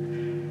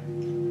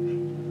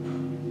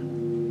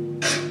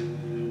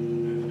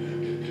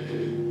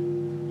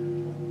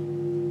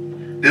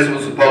 This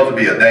was supposed to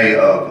be a day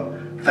of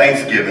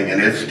Thanksgiving,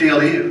 and it still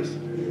is.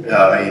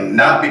 I mean,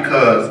 not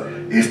because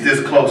it's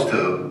this close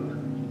to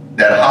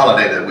that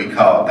holiday that we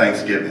call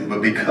Thanksgiving,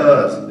 but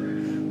because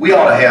we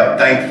ought to have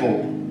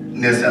thankfulness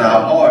in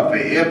our heart for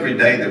every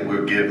day that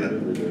we're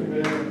given.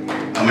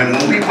 I mean,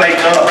 when we wake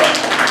up,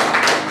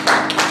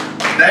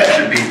 that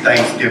should be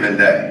Thanksgiving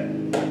Day.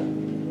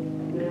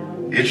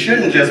 It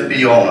shouldn't just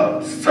be on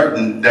a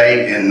certain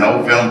day in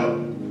November,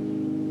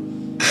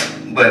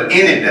 but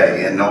any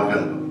day in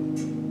November,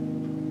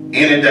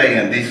 any day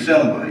in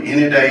December,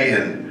 any day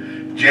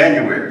in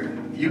January.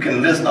 You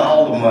can list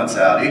all the months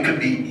out. It could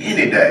be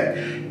any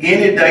day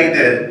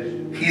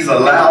that He's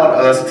allowed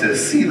us to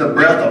see the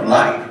breath of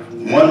life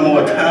one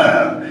more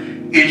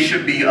time. It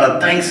should be a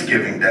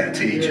Thanksgiving Day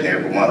to each and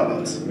every one of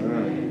us.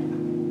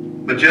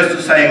 But just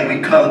the same,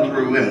 we come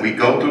through and we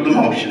go through the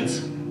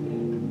motions.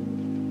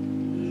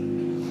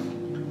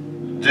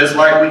 Just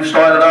like we've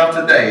started off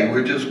today,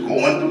 we're just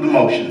going through the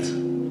motions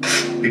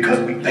because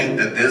we think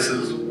that this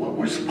is what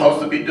we're supposed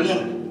to be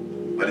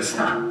doing, but it's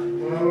not.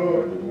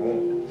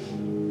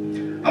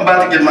 I'm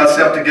about to get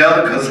myself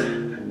together because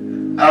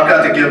I've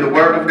got to give the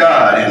word of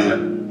God,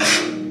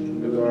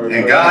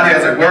 and God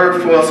has a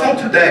word for us on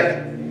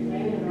today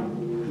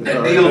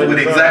that deals with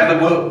exactly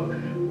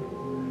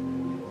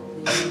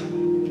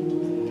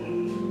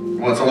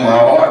what's on my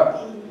heart.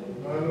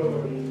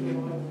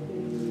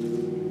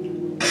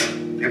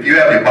 If you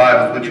have your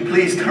Bibles, would you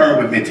please turn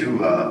with me to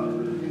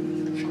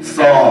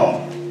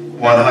Psalm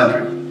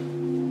 100.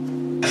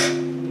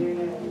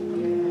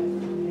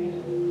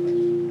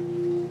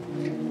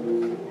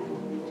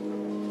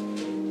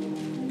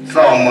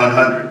 Psalm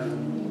 100.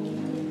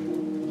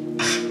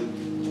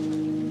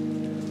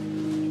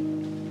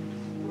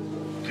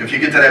 If you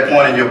get to that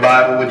point in your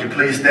Bible, would you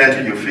please stand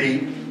to your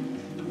feet?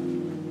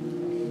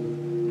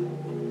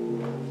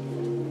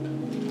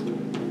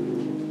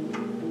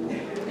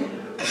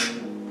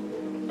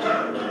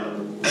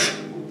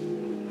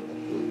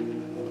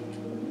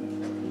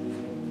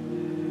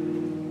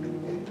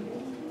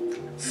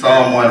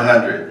 Psalm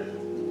 100.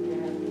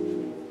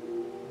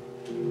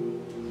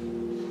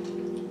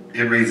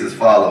 It reads as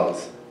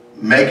follows.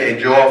 Make a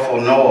joyful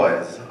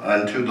noise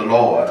unto the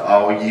Lord,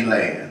 all ye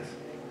lands.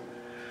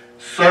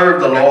 Serve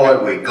the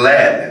Lord with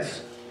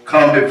gladness.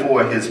 Come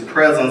before His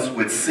presence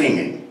with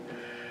singing.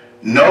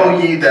 Know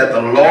ye that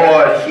the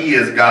Lord, He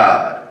is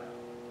God.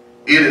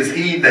 It is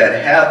He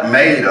that hath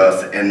made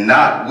us, and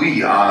not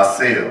we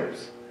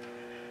ourselves.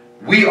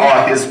 We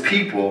are His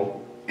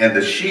people, and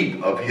the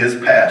sheep of His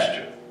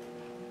pasture.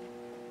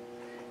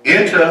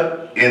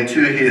 Enter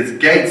into His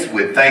gates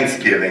with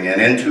thanksgiving,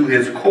 and into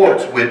His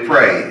courts with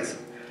praise.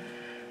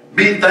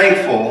 Be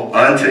thankful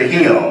unto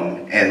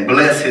Him, and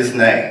bless His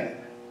name.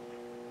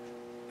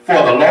 For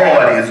the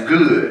Lord is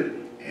good,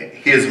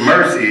 His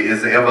mercy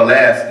is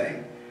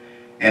everlasting,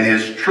 and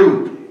His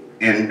truth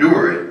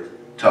endureth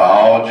to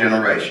all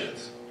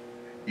generations.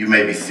 You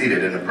may be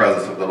seated in the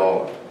presence of the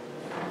Lord.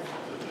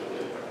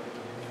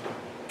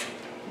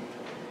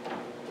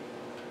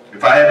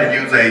 If I had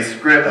to use a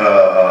script,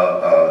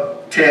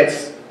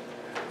 text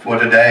for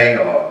today,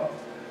 or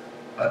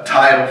a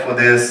title for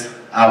this,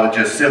 I would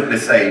just simply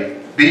say,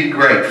 be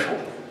grateful.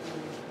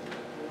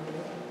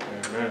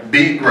 Amen.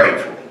 Be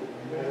grateful.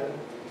 Amen.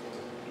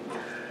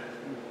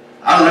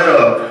 I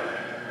love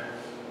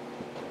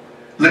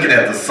looking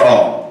at the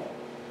Psalm.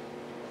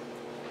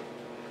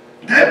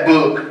 That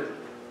book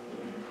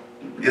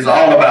is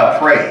all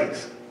about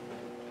praise.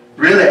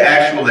 Really,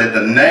 actually,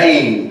 the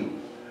name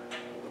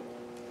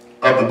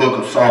of the book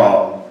of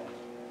Psalm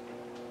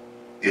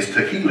is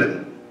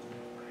Tehillim,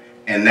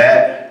 and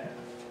that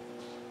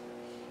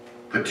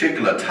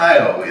particular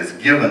title is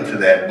given to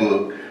that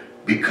book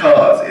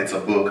because it's a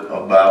book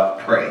about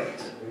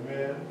praise.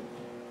 Amen.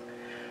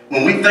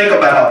 When we think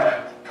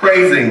about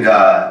praising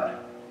God,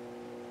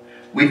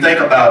 we think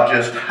about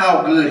just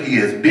how good He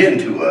has been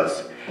to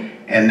us,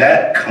 and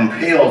that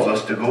compels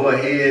us to go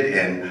ahead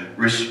and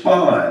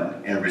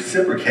respond and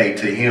reciprocate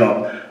to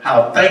Him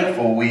how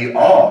thankful we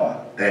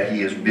are that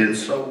He has been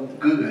so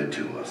good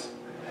to us.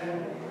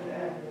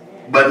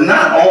 But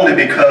not only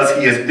because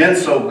He has been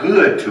so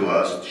good to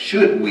us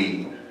should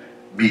we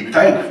be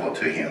thankful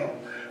to Him,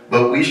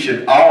 but we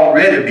should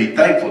already be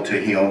thankful to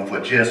Him for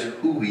just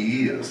who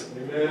He is.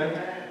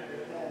 Amen.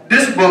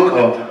 This book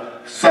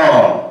of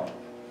Psalm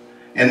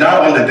And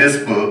not only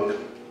this book,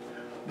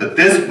 but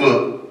this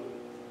book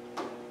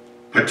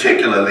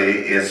particularly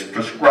is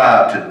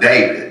prescribed to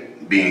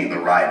David being the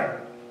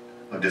writer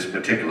of this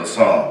particular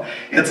psalm.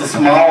 It's a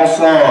small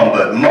psalm,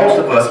 but most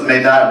of us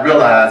may not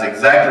realize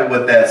exactly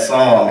what that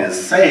psalm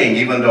is saying,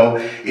 even though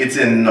it's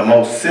in the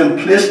most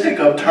simplistic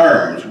of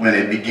terms when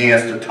it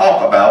begins to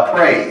talk about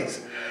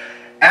praise.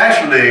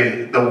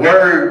 Actually, the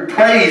word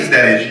praise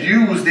that is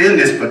used in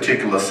this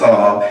particular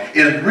psalm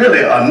is really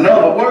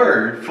another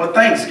word for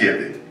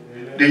thanksgiving.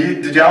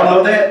 Did y'all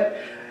know that?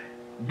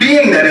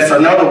 Being that it's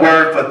another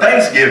word for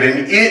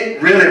thanksgiving,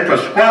 it really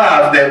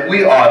prescribes that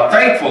we are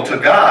thankful to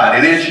God,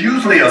 and it's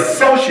usually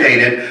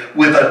associated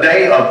with a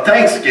day of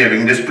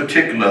thanksgiving, this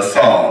particular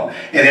psalm.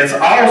 And it's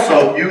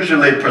also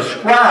usually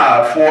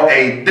prescribed for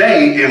a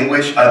day in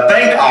which a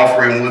thank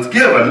offering was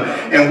given,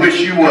 in which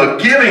you were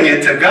giving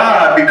it to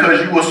God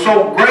because you were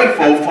so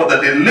grateful for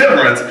the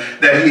deliverance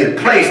that he had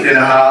placed in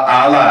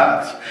our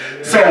lives.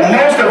 So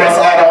most of us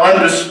ought to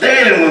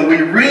understand when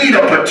we read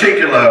a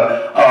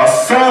particular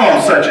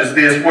psalm such as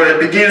this, where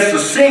it begins to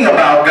sing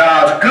about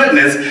God's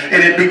goodness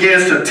and it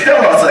begins to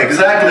tell us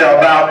exactly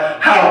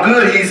about how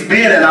good he's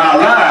been in our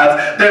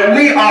lives, that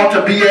we ought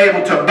to be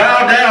able to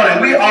bow down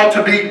and we ought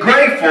to be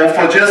grateful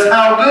for just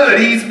how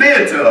good he's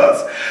been to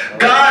us.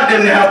 God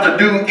didn't have to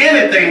do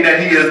anything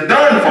that he has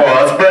done for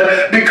us,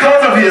 but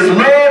because of his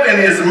love and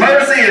his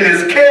mercy and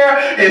his care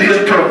and his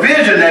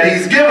provision that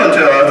he's given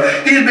to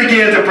us, he's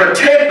began to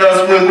protect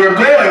us when we're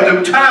going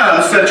through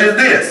times such as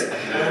this.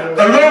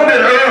 A little bit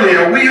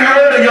earlier, we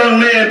heard a young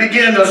man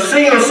begin to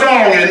sing a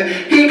song, and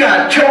he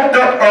got choked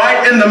up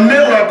right in the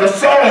middle of the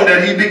song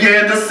that he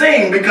began to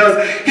sing because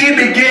he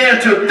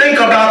began to think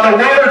about the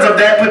words of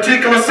that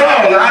particular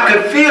song. I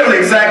could feel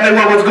exactly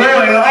what was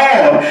going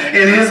on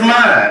in his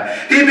mind.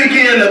 He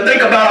began to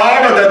think about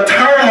all of the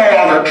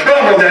turmoil, the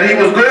trouble that he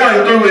was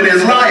going through in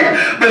his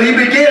life, but he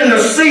began to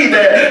see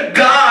that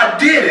God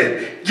did it.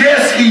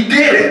 Yes, he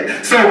did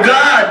it. So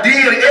God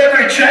did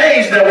every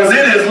change that was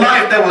in his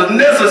life that was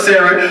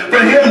necessary for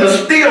him to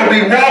still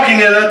be walking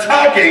and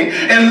talking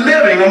and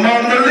living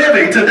among the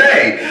living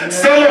today.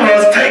 Some of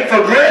us take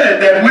for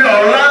granted that we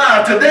are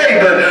alive today,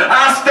 but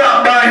I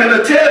stopped by here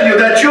to tell you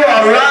that you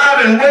are alive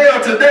and well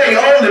today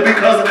only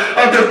because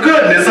of the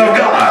goodness of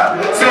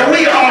God. So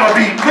we ought to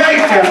be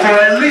grateful for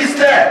at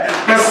least that.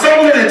 But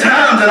so many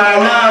times in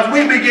our lives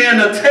we begin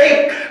to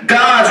take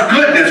God's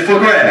goodness for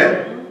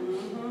granted.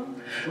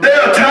 There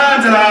are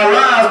times in our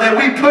lives that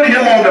we put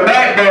him on the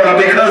back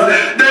burner because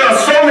there are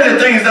so many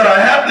things that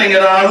are happening in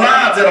our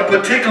lives at a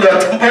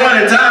particular point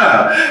in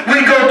time.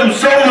 We go through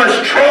so much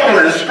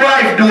trouble and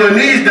strife during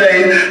these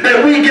days that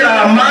we get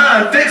our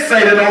mind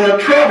fixated on the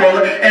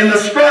trouble and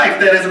the strife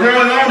that is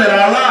going on in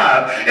our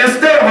lives.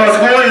 Instead of us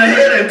going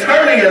ahead and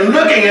turning and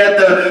looking at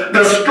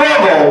the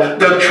struggle,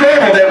 the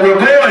trouble that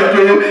we're going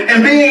through, and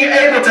being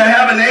able to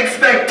have an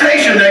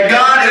expectation that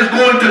God is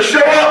going to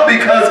show up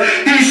because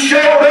he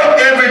showed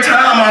up every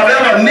time I've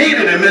ever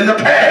needed him in the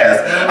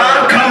past.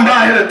 I've come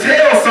by here to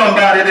tell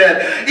somebody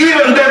that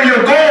even though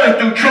you're going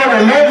through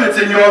trouble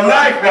moments in your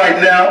life right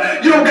now,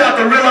 you've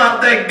got to realize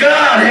that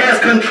God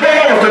has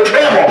control of the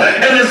trouble.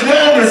 And as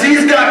long as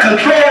he's got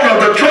control of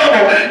the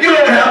trouble, you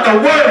don't have to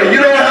worry.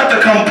 You don't have to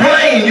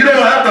complain. You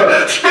don't have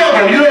to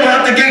struggle. You don't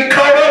have to get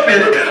caught up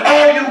in it.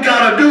 All you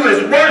got to do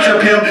is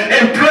worship him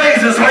and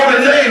praise his holy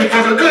name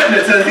for the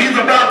goodness that he's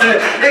about to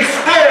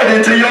explode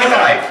into your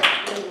life.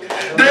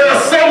 There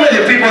are so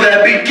many people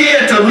that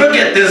begin to look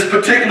at this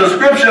particular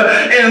scripture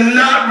and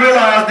not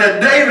realize that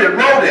David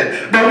wrote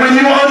it. But when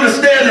you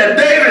understand that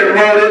David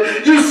wrote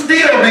it, you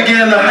still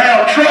begin to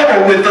have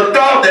trouble with the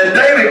thought that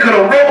David could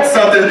have wrote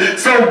something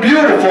so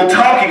beautiful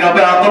talking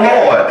about the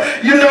Lord.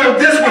 You know,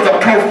 this was a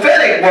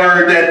prophetic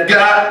word that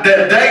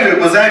David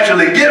was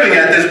actually giving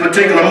at this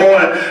particular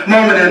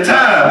moment in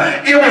time.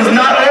 It was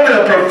not only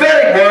a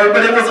prophetic word,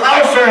 but it was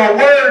also a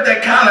word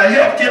that kind of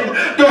helped him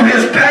through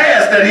his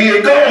past that he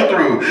had gone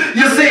through.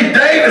 You see,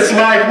 David's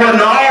life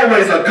wasn't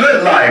always a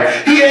good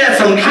life. He had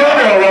some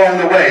trouble along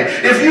the way.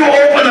 If you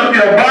open up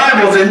your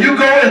Bibles and you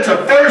go into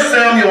 1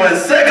 Samuel and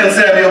 2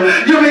 Samuel,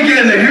 you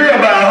begin to hear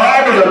about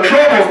all of the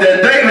troubles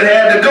that David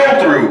had to go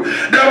through.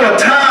 There were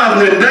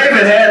times when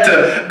David had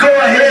to go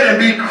ahead and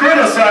be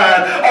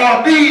criticized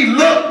or be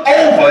looked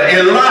over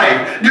in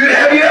life.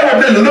 Have you ever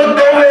been looked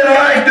over in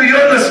life? Do you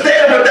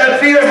understand what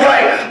that feels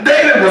like?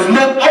 David was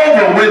looked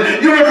over.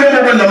 You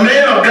remember when the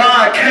man of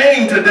God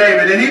came to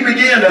David and he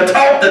began to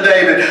talk to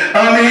David.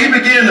 He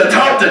began to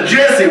talk to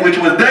Jesse, which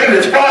was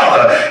David's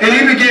father, and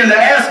he began to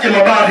ask him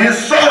about his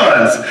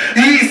sons.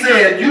 He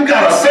said, you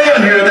got a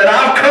son here that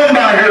I've come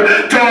by here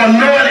to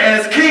anoint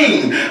as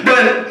king.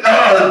 But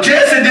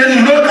Jesse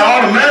didn't look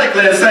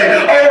automatically and say,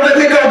 oh, let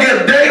me go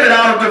get David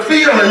out of the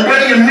field and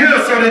bring him here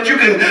so that you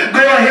can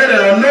go ahead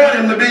and anoint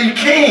him to be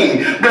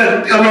king.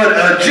 But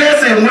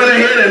Jesse went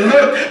ahead and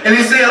looked and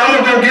he said,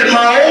 I'm going to go get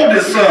my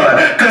oldest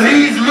son because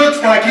he looks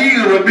like he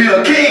would be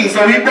a king.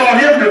 So he brought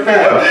him before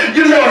him.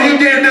 You know, he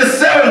did this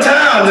 7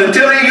 times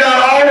until he got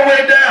all the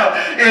way down.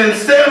 And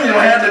Samuel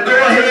had to go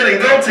ahead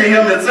and go to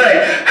him and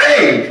say,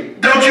 hey,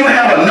 don't you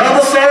have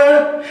another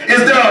son?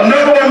 Is there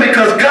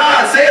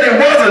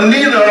for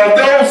neither of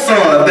those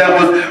sons that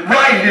was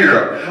right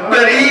here.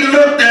 But he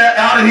looked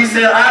out and he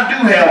said, I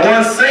do have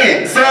one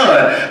son,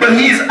 but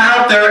he's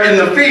out there in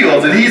the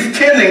fields and he's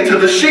tending to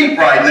the sheep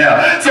right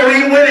now. So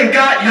he went and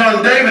got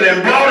young David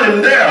and brought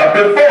him there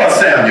before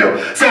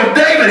Samuel. So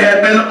David had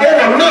been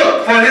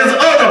overlooked for his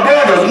other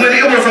brothers when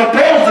it was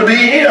supposed to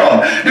be him.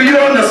 Do you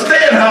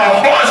understand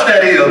how harsh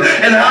that is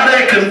and how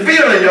that can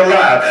feel in your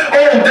life?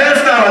 Oh,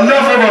 that's not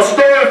enough of a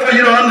story for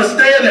you to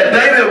understand that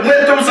David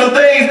went through some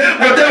things.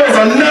 Well, there was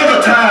another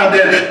time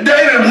that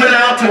David went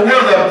out to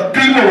where the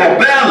people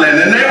were battling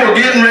and they were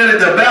getting ready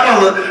to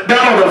battle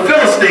the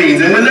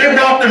Philistines. And when they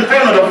walked in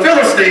front of the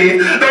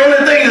Philistines, the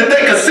only thing that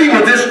they could see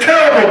was this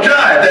terrible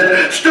giant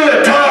that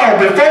stood tall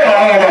before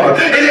all of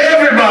them. And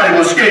everybody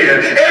was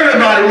scared.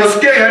 Everybody was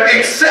scared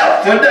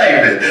except for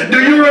David.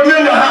 Do you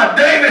remember how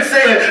David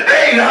said,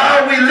 hey,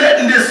 how are we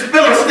letting this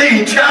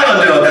Philistine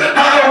challenge us?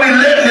 How are we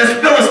letting this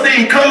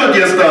Philistine come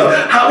against us?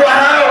 How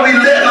are we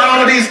letting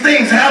all of these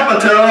things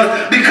happen to us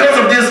because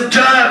of this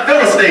giant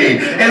Philistine?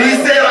 And he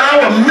said,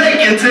 I will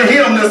make it to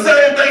him the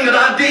same thing that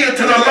I did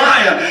to the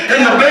lion and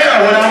the bear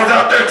when I was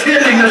out there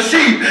tending the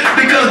sheep,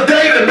 because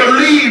David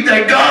believed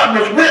that God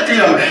was with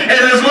him.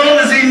 And as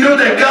long as he knew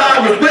that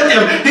God was with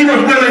him, he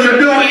was willing to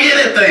do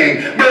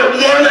anything. But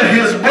one of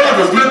his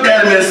brothers looked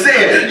at him and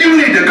said, you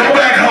need to go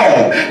back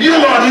home.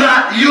 You're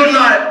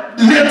not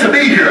meant to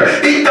be here.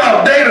 He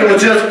thought David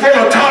was just full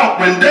of talk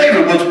when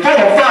David was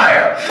full of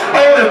fire.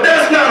 Oh, if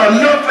that's not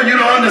enough for you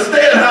to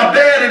understand how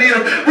bad it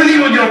is when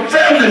even your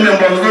family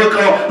members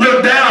look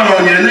down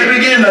on you and they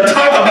begin to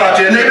talk about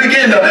you and they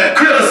begin to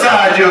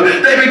criticize you.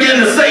 They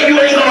begin to say you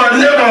ain't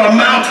gonna never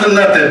amount to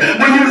nothing.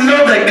 When you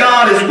know that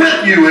God is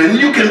with you and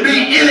you can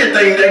be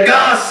anything that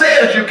God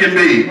says you can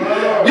be.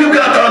 You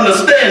got to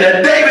understand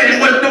that David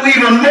went through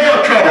even more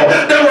trouble.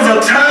 There was a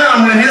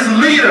time when his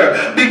leader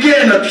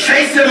began to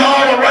chase him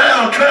all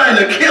around, trying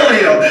to kill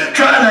him,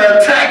 trying to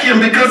attack him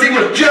because he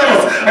was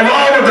jealous of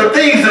all of the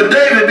things that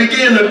David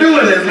began to do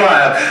in his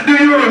life. Do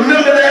you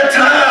remember that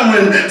time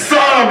when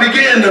Saul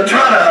began to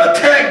try to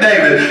attack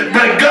David?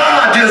 But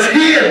God just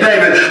hid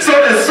David so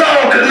that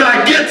Saul could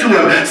not get to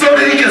him, so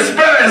that he could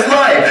spare his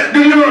life.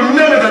 Do you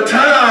remember the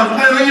times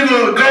when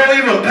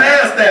even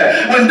past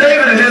that, when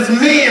David and his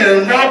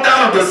men walked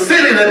out of the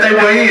city that they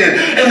were in,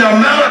 and the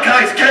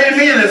Amalekites came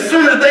in as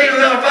soon as they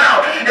left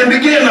out and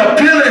began to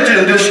pillage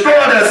and destroy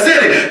their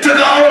city, took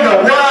all of the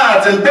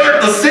wives and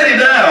burnt the city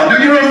down?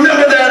 Do you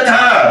remember that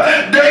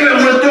time? David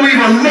went through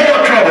even more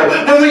trouble.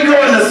 When we go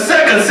into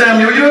 2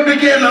 Samuel, you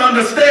begin to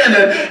understand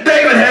that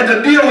David had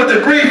to deal with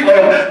the grief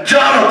of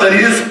Jonathan,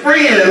 his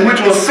friend, which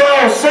was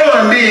Saul's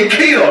son, being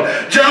killed.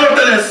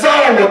 Jonathan and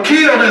Saul were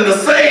killed in the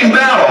same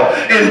battle,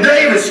 and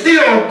David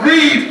still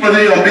grieved for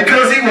them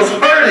because he was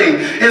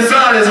hurting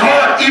inside his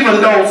heart,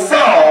 even though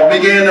Saul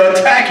began to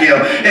attack him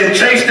and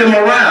chased him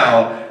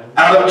around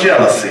out of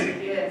jealousy.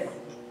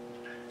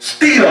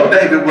 Still,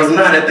 David was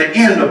not at the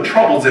end of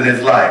troubles in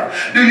his life.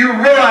 Do you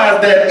realize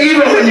that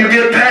even when you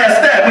get past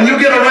that, when you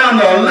get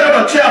around the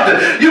 11th chapter,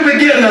 you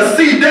begin to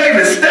see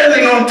David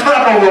standing on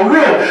top of a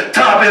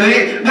rooftop, and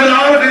when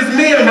all of his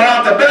men were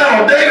out to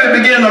battle,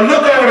 David began to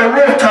look over the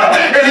rooftop,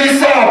 and he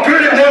saw a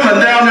pretty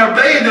woman down there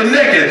bathing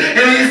naked,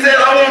 and he said,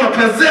 I want to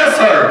possess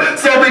her.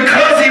 So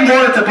because he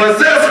wanted to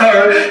possess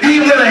her,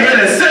 he went ahead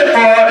and sent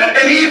for her,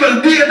 and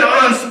even did the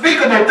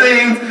unspeakable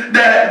things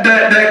that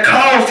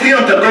caused him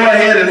to go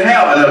ahead and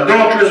have an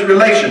adulterous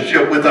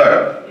relationship with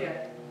her.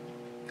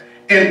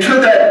 And to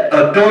that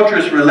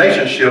adulterous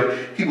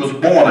relationship, he was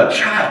born a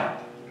child.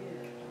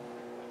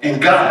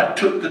 And God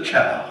took the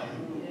child.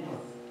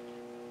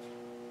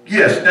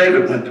 Yes,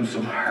 David went through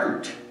some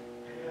hurt.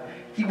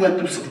 He went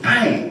through some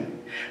pain.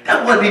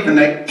 That wasn't even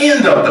the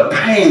end of the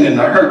pain and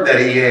the hurt that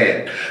he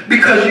had.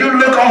 Because you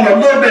look on a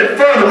little bit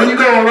further, when you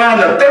go around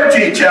the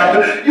 13th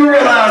chapter, you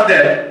realize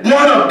that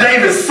one of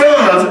David's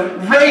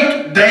sons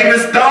raped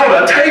David's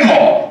daughter,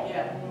 Tamar.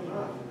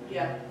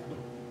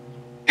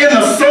 And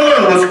the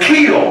son was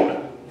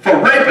killed for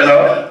raping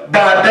her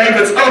by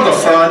David's other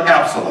son,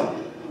 Absalom.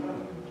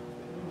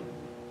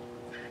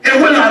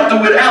 And we're not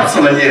through with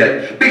Absalom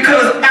yet,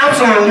 because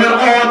Absalom went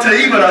on to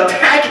even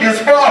attack his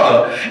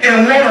father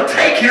and want to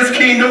take his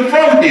kingdom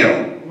from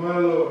him. My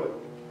Lord.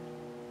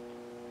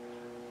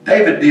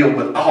 David dealt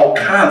with all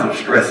kinds of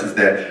stresses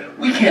that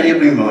we can't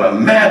even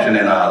imagine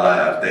in our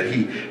lives that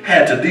he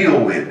had to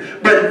deal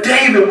with. But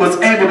David was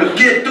able to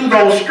get through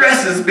those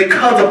stresses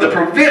because of the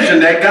provision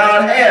that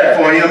God had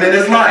for him in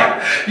his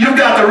life. You've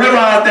got to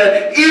realize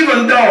that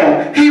even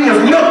though he was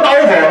looked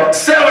over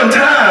 7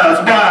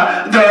 times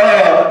by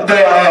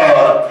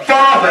the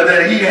father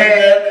that he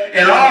had,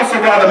 and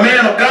also by the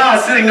man of God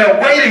sitting there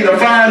waiting to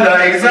find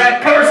the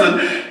exact person,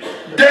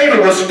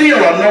 David was still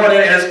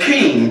anointed as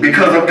king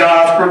because of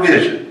God's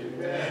provision.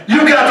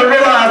 You got to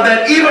realize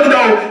that even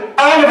though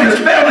all of his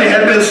family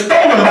had been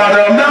stolen by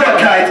the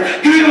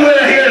Amalekites, he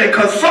went ahead and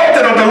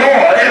consulted of the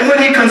Lord. And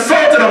when he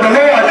consulted of the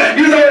Lord,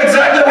 you know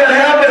exactly what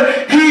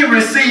happened? He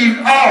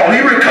received all. He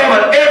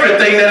recovered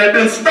everything that had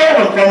been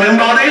stolen from him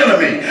by the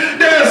enemy.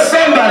 There's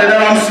somebody that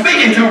I'm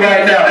speaking to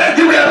right now.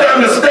 You got to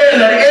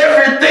understand that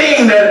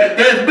everything that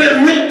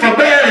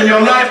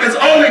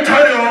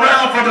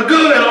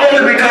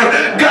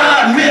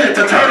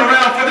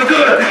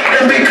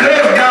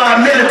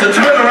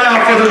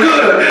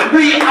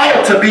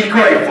be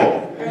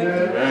grateful.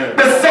 Amen.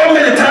 But so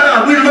many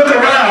times we look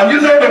around,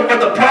 you know what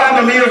the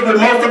problem is with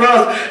most of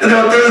us,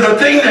 the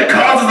thing that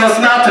causes us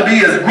not to be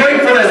as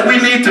grateful as we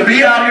need to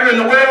be out here in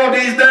the world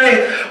these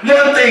days,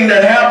 one thing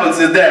that happens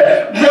is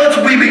that once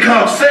we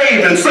become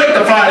saved and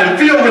sanctified and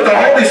filled with the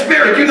Holy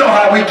Spirit, you know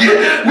how we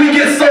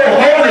get so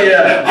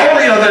holier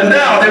than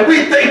thou that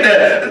we think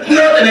that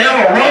nothing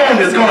ever wrong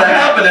is going to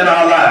happen in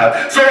our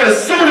lives. So as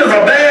soon as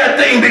a bad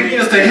thing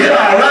begins to hit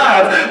our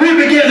lives, we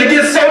begin to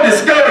get so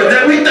discouraged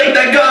that we think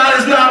that God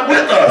is not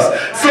with us.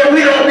 So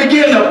we don't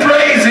begin to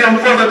praise him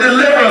for the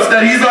deliverance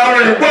that he's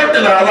already worked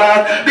in our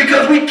lives,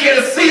 because we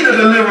can't see the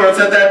deliverance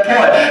at that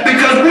point,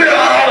 because we're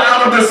all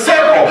out of the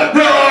circle.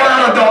 We're all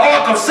out of the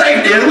ark of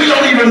safety, and we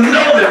don't even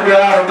know that we're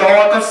out of the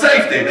ark of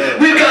safety.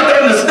 We've got to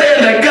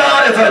understand that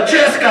God is a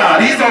just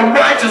God. He's a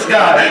righteous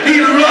God. He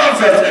loves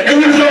us,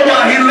 and you know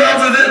why he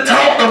loves us. It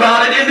talked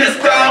about it in this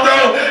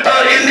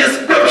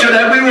scripture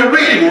that we were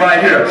reading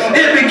right here.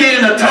 It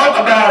began to talk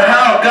about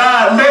how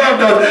God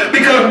loved us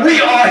because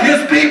we are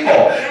his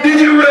people. Did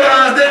you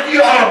realize that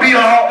your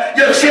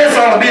chest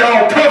ought to be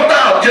all puffed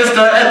out just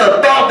at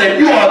the thought that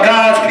you are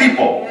God's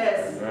people?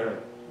 Yes.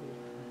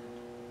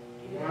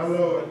 My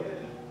Lord.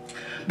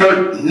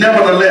 But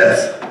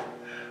nevertheless,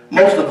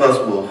 most of us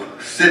will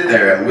sit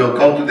there and we'll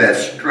go through that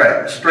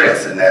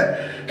stress and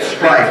that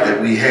strife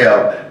that we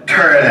have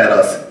turn at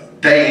us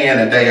day in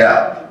and day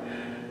out.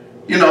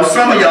 You know,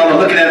 some of y'all are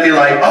looking at me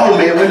like, oh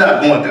man, we're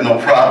not going through no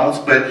problems,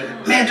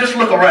 but man, just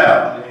look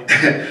around.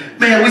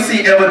 Man, we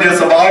see evidence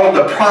of all of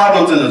the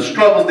problems and the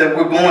struggles that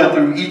we're going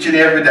through each and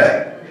every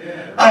day.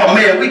 Oh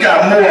man, we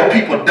got more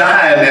people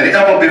dying than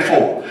ever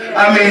before.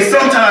 I mean,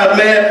 sometimes,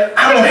 man,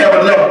 I don't have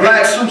enough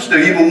black suits to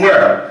even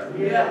wear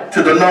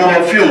to the number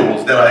of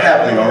funerals that are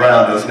happening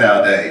around us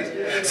nowadays.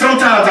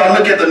 Sometimes I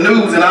look at the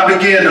news and I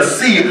begin to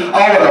see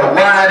all of the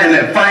rioting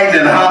and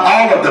fighting and how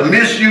all of the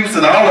misuse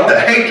and all of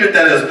the hatred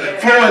that is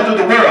flowing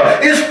through the world.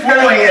 It's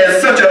flowing at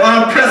such an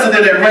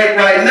unprecedented rate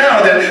right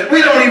now that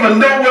we don't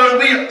even know whether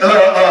we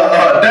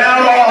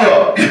down or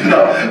up. You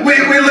know, we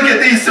look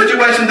at these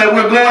situations that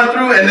we're going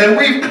through, and then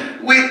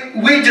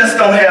we just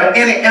don't have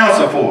any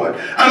answer for it.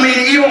 I mean,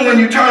 even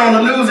when you turn on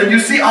the news and you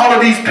see all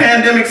of these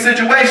pandemic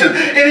situations,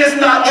 it is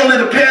not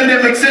only the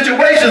pandemic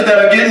situations that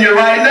are getting you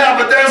right now,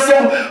 but there are so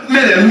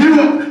many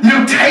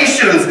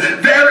mutations,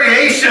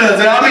 variations.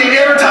 And I mean,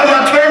 every time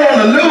I turn on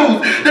the news,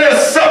 there's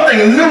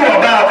something new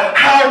about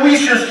how we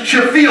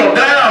should feel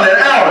down and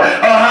out,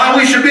 or how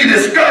we should be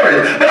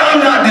discouraged. But I'm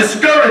not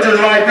discouraged in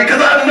life,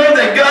 because I know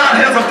that God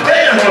has a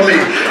plan for me.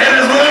 And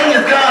as long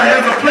as God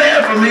has a plan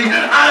for me,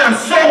 I am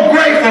so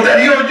grateful that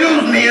he'll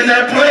use me in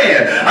that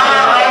plan.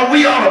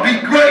 We ought to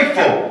be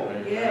grateful.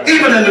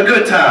 Even in the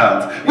good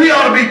times. We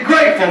ought to be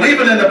grateful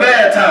even in the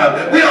bad times.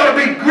 We ought to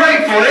be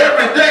grateful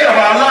every day of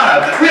our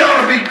lives. We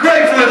ought to be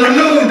grateful in the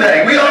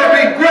noonday. We ought to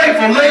be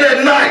grateful late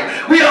at night.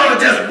 We ought to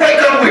just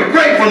wake up with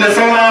gratefulness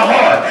on our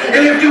heart.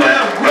 And if you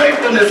have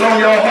gratefulness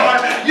on your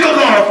heart, you're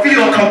going to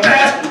feel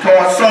compassion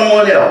towards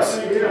someone else.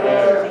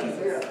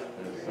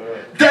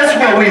 That's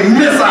where we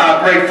miss our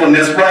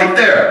gratefulness right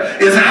there,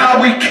 is how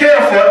we care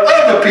for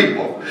other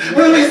people.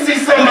 When we see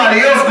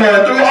somebody else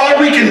going through, all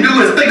we can do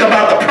is think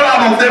about the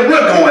problems that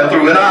we're going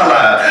through in our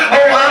lives.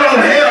 Oh, I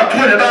don't have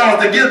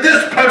 $20 to give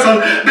this person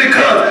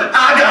because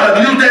I got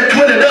to use that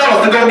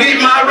 $20 to go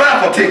get my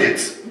raffle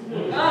tickets.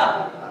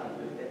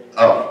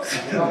 Oh,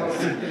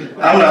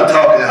 I'm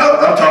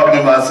talking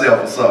to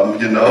myself or something,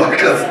 you know,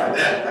 because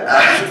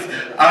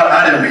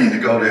I didn't mean to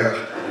go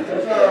there.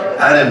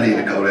 I didn't mean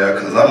to go there,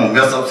 because I'm going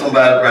to mess up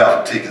somebody's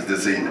raffle tickets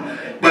this evening.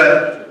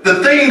 But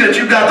the thing that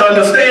you got to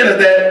understand is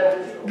that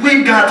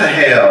we've got to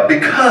have,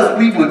 because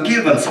we were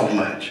given so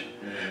much,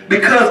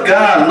 because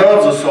God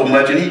loves us so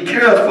much and he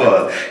cares for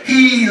us,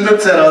 he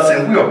looks at us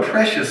and we are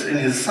precious in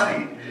his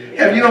sight.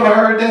 Have you ever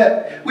heard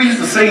that? We used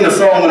to sing the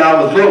song when I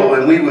was little,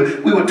 and we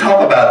would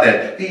talk about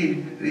that.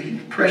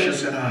 He's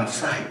precious in our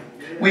sight.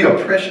 We are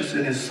precious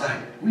in his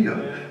sight. We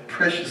are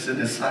precious in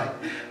his sight.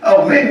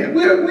 Oh man,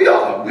 we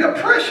are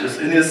precious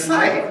in his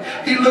sight.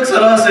 He looks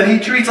at us and he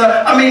treats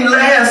us. I mean,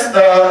 last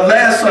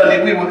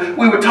Sunday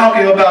we were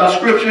talking about a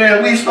scripture,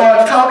 and we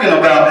started talking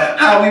about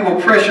how we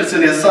were precious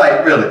in his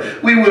sight. Really,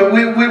 we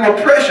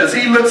were precious.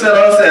 He looks at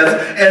us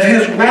as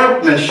his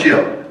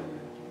workmanship.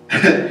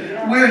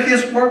 We're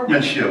his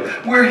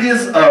workmanship. We're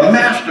his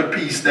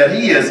masterpiece that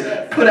he has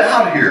put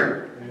out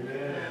here.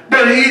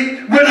 But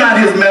we're not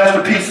his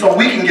masterpiece so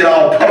we can get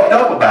all puffed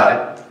up about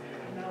it.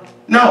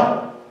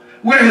 No.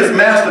 We're his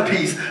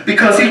masterpiece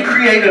because he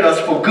created us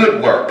for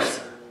good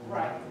works.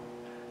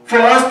 For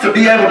us to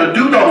be able to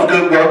do those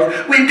good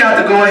works, we've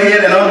got to go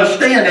ahead and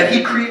understand that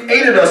he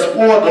created us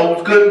for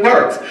those good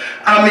works.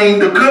 I mean,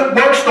 the good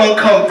works don't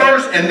come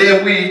first and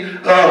then we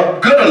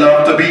good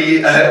enough to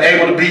be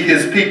able to be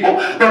his people,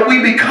 but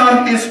we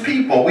become his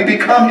people. We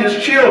become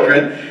his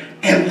children,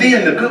 and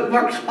then the good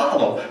works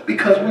follow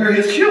because we're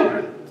his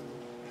children.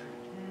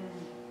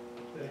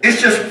 It's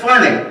just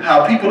funny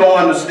how people don't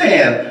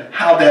understand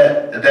how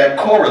that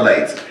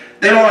correlates.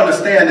 They don't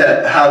understand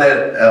how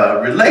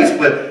that relates,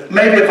 but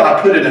maybe if I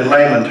put it in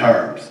layman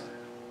terms.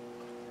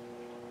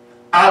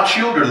 our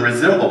children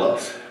resemble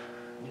us.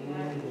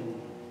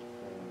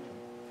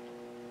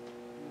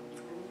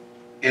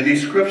 In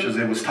these scriptures,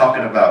 it was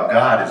talking about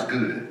God is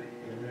good.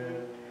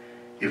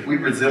 If we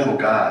resemble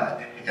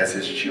God as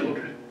his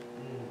children,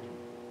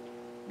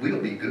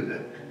 we'll be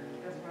good.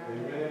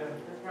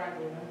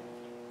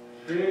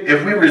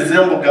 If we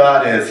resemble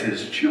God as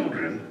his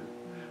children,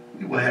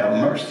 we will have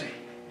mercy.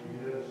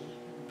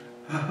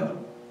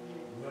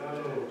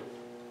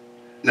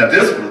 Now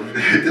this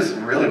is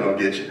really going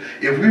to get you.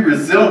 If we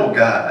resemble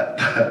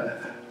God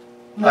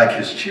like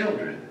his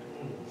children,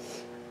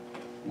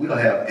 we'll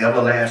have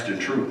everlasting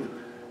truth.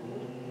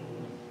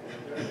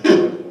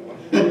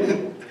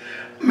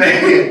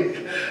 Man,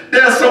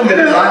 there are so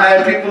many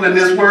lying people in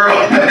this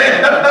world,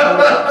 man.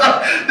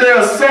 There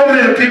are so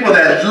many people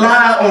that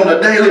lie on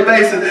a daily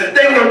basis.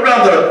 They would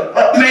rather,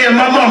 man,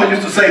 my mama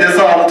used to say this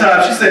all the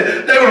time. She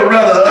said they would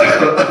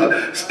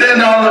rather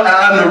stand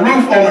on the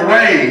roof on the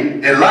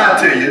rain and lie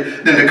to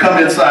you than to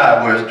come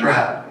inside where it's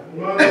dry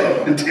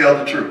and tell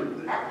the truth.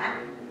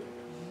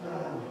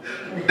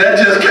 That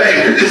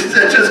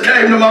just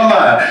came to my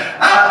mind.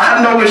 I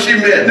know what she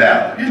meant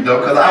now, you know,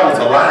 because I was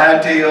a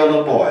lying tail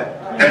little boy.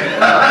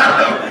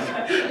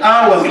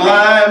 I was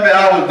lying, man.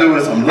 I was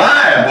doing some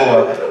lying,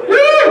 boy.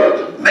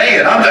 Woo!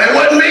 Man, it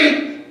wasn't me.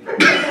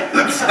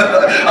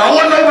 I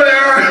wasn't over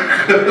there.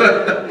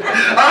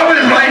 I was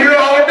right here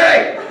all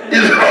day.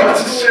 You know,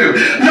 shoot.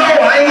 No,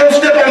 I ain't gonna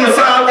step on the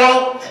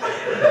sidewalk.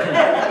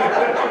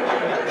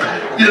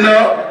 You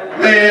know,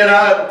 man,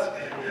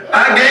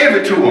 I gave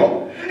it to him.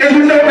 And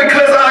you know,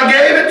 because I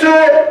gave it to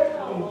him,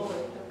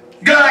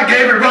 God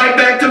gave it right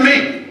back to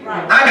me.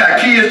 I got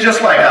kids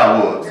just like I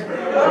was.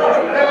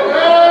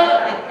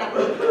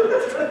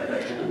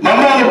 My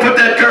mama put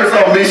that curse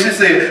on me. She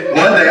said,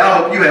 one day I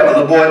hope you have a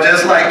little boy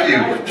just like you.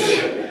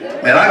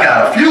 Man, I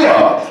got a few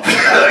of them.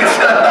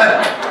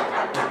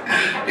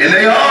 And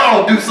they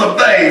all do some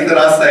things that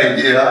I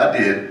say, yeah,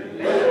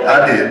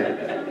 I did.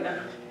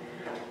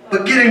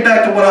 But getting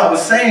back to what I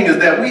was saying is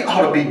that we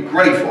ought to be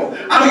grateful.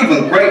 I'm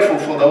even grateful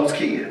for those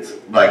kids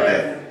like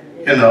that,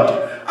 you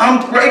know.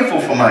 I'm grateful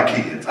for my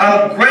kids.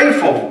 I'm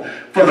grateful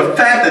for the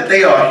fact that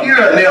they are here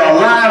and they are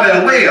alive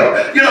and well.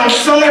 You know,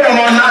 some of them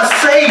are not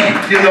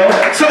saved, you know.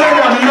 Some of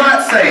them are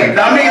not saved.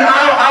 I mean,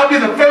 I'll be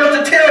the first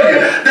to tell you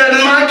that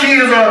my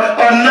kids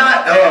are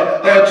not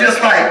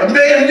just like,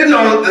 man, you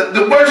know,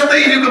 the worst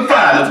thing you can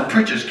find is a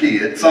preacher's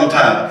kid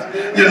sometimes.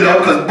 You know,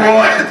 because,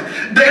 boy,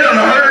 they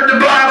done heard the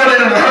Bible, they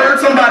done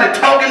heard somebody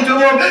talking to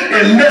them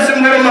and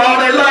messing with them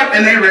all their life,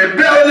 and they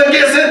rebelling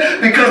against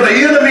it because the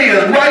enemy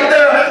is right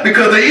there,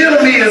 because the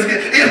enemy is,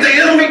 if the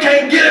enemy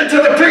can't get into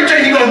the preacher,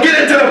 he's going to get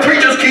into the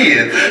preacher's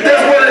kid.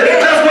 That's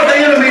what the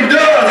enemy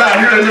does out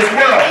here in this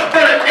world.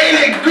 But ain't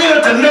it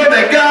good to know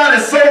that God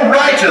is so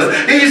righteous,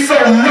 he's so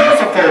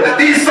merciful,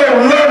 he's so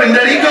loving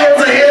that he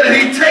goes ahead and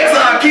he takes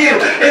our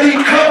kids and he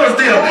covers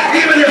them,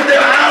 even if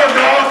they're out of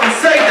the ark of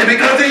safety,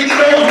 because he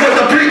knows what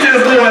the preacher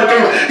is going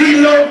through.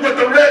 He knows what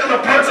the regular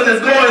person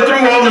is going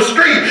through on the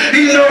street.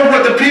 He knows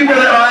what the people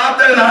that are out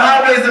there in the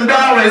highways and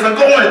byways are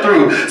going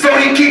through. So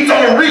he keeps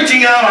on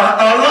reaching out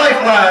a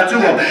lifeline to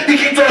them.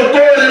 He keeps on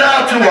throwing it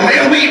out to them.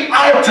 And we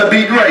ought to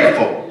be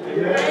grateful.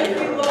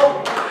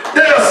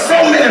 There are so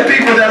many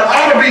people that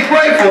ought to be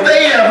grateful.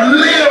 They have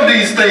lived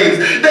these things.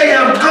 They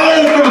have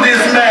gone through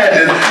this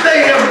madness.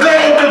 They have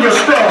gone through the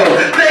struggle.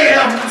 They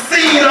have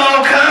seen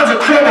all kinds of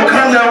trouble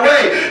come their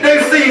way.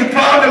 They've seen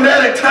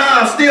problematic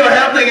times still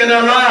happening in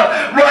their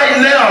life right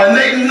now. And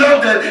they know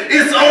that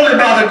it's only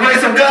by the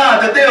grace of God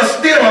that they're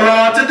still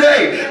alive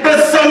today.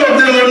 But some of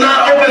them will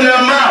not open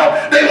their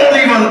mouth. They won't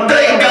even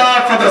thank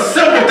God for the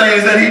simple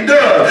things that he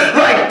does.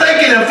 Like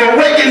thanking him for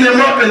waking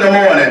them up in the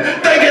morning.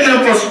 Thanking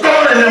him for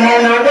starting them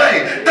on their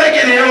way.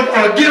 Thanking him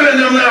for giving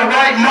them their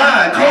right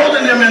mind.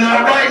 Clothing them in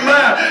their right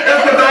mind.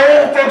 That's what the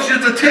old folks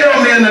used to tell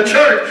me in the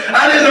church.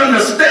 I didn't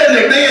understand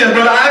it then,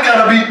 but I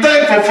got to be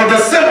thankful for the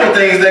simple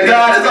things that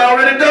God has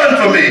already done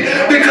for me.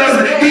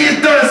 Because he's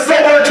done so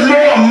much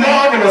more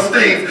marvelous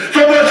things.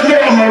 So much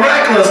more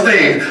miraculous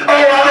things. Oh,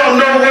 I don't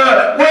know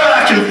where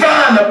I can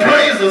find the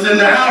praisers in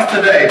the house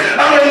today.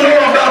 I don't know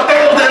about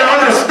those that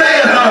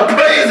understand how to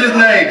praise his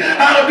name.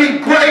 How to be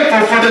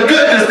grateful for the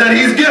goodness that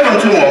he's given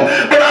to them.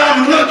 But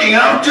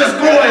I'm just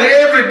going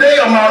every day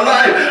of my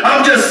life.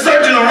 I'm just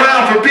searching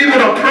around for people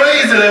to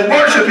praise and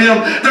worship him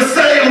the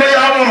same way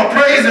I want to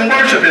praise and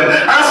worship him.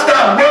 I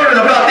stopped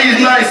worrying about these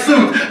nice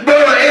suits.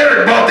 Brother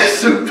Eric bought this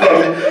suit for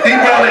me. He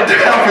brought it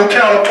down from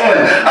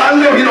California. I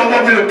know you don't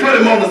want me to put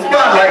him on the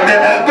spot like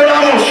that, but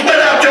I'm going to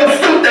sweat out your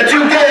suit that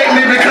you gave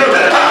me because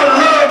I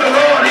love the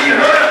Lord. He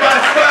heard my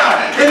cry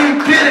and he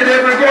did it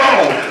every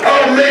groan.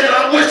 Oh man,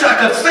 I wish I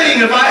could sing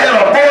if I had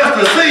a voice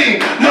to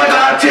sing. My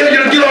God, I tell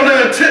you to get on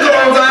there and tickle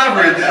those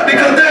ivories,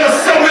 because there are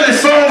so many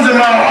songs in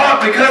my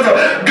heart because of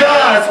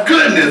God's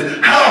goodness,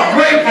 how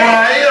grateful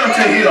I am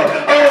to him.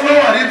 Oh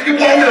Lord, if you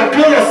want me to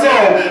pull a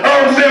song,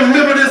 oh man,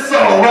 remember this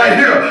song right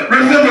here.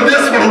 Remember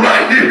this one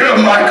right here,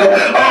 Michael.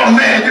 Oh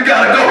man, you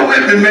gotta go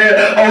with me, man,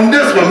 on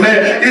this one,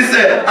 man. It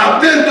said,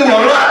 I've been through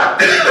a lot.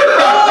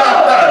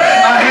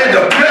 I had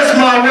to press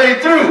my way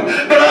through,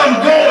 but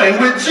I'm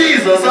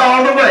Jesus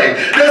all the way.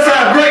 That's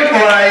how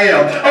grateful I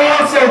am. Oh,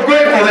 I'm so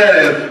grateful that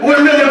is.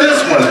 Remember this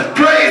one.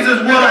 Praise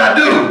is what I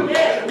do.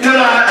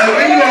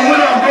 Even when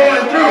I'm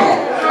going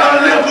through,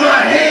 I lift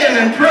my hand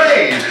and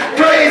praise.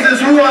 Praise is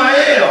who I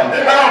am.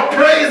 I'll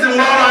praise him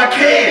while I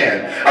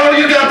can. Oh,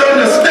 you got to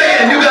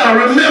understand. You got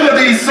to remember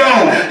these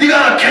songs. You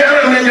got to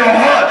carry them in your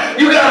heart.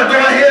 You got to go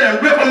ahead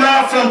and rip them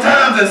out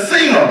sometimes and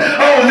sing them.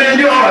 Oh,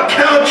 man, you ought to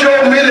count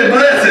your many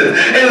blessings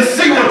and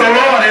see what the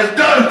Lord has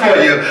done for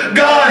you.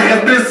 God has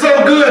been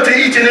so good to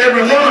each and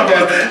every one of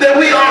us that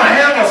we ought to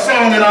have a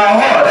song in our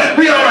heart.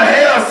 We ought to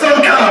have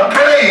some kind of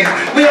praise.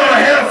 We ought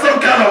to have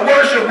some kind of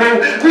worship where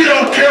we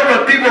don't care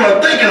what people are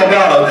thinking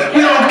about us.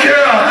 We don't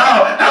care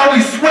how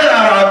we sweat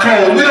out our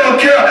clothes. We don't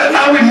care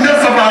how we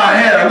mess up our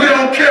hair. We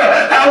don't care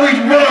how we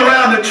run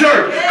around the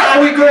church,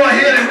 how we go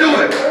ahead and do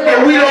it.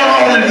 But we don't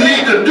only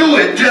need to do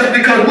it just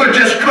because we're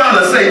just trying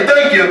to say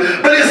thank you.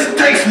 But it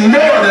takes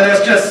more than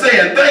us just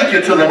saying thank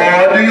you to the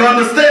Lord. Do you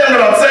understand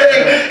what I'm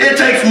saying? It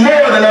takes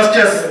more than us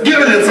just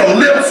giving it some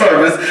lip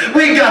service.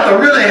 We got to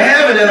really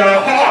have it in our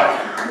heart.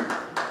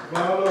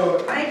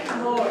 Thank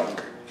you, Lord.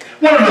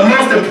 One of the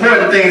most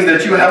important things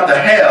that you have to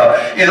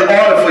have in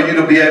order for you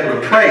to be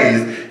able to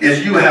praise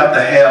is you have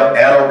to have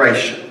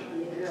adoration.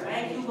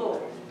 Thank you,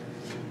 Lord.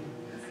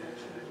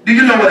 Do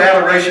you know what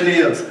adoration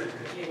is?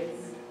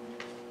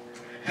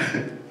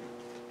 Yes.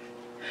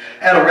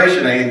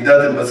 Adoration ain't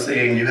nothing but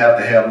saying you have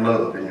to have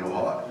love in your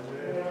heart.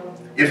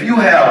 If you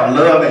have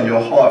love in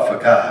your heart for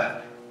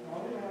God,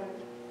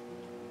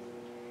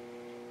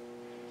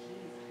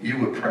 you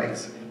would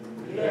praise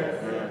him. Yes.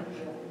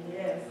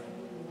 Yes.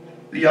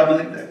 Do y'all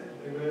believe that?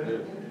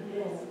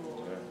 Yes.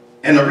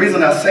 And the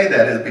reason I say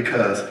that is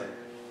because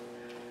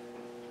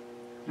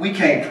we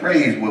can't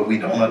praise what we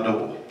don't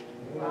adore.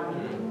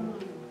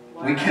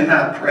 We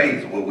cannot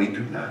praise what we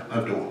do not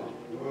adore.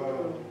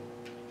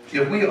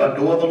 If we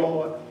adore the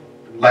Lord,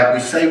 like we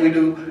say we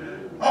do,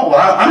 oh,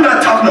 I'm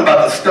not talking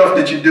about the stuff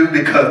that you do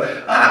because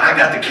I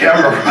got the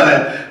camera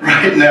running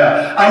right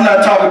now. I'm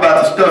not talking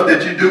about the stuff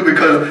that you do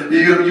because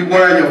you're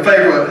wearing your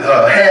favorite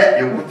hat,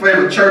 your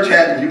favorite church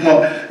hat, and you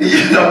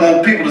don't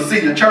want people to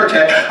see your church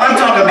hat. I'm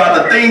talking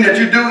about the thing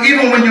that you do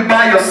even when you're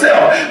by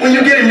yourself. When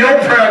you get in your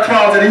prayer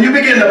closet and you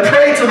begin to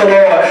pray to the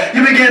Lord,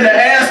 you begin to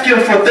ask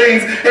him for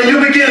things, and you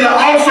begin to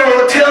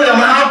also tell him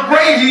how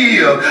great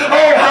he is.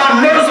 Oh, how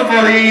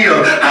merciful he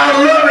is. How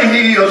loving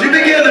he is. You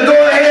begin to go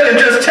ahead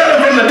and just tell him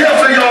from the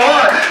depths of your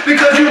heart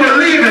because you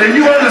believe it and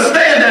you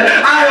understand that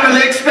I have an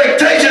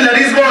expectation that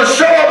he's going to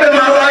show up in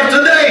my life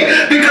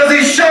today because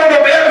he showed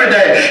up every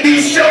day.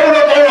 He showed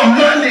up on a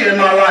Monday in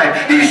my life.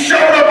 He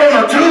showed up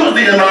on a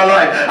Tuesday in my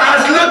life. I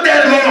looked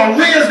at him on a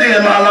Wednesday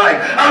in my life.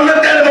 I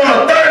looked at him on a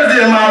Thursday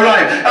in my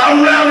life.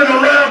 I'm rounding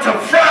around to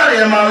Friday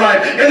in my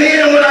life. And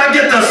then when I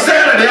get to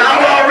Saturday,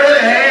 I've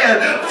already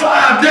had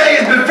 5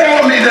 days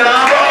before me that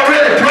I've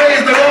already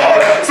praised the Lord.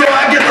 So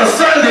I get to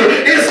Sunday.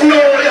 It's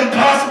no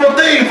impossible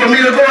thing for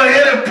me to go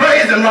ahead and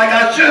praise him like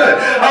I should.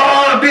 I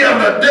ought to be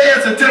able to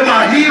dance until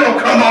my heel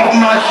come off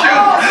my shoe.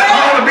 I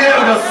ought to be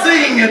able to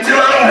sing until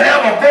I don't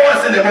have a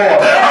voice anymore.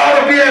 I ought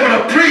to be able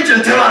to preach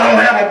until I don't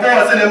have a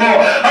voice anymore.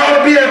 I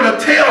ought to be able to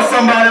tell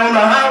somebody on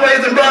the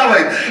highways and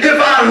byways. If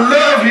I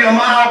love him,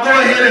 I'll go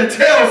ahead and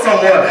tell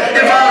someone.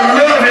 If I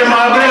love him,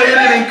 I'll go ahead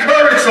and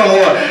encourage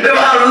someone. If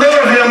I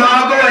love him,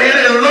 I'll go ahead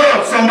and love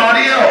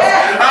somebody else.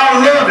 I'll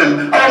love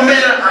him. Oh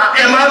man,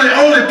 am I the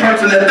only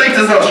person that thinks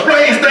it's a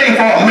strange thing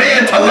for a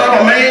man to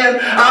love a man?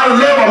 I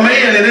love a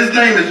man and his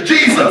name is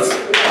Jesus.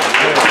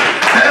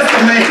 That's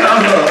the man I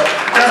love.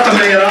 That's the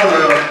man I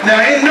love. Now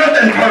ain't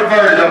nothing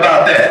perverted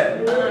about that.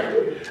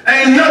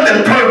 Ain't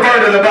nothing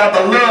perverted about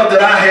the love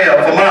that I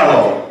have for my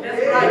Lord.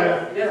 That's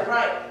right. That's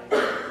right.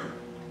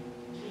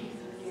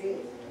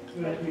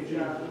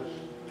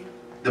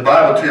 The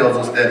Bible tells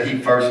us that he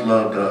first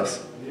loved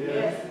us.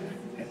 Yes.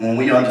 When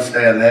we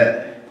understand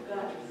that,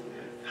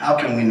 how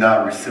can we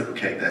not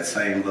reciprocate that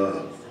same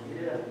love?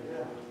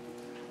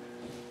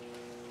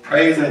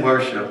 Praise and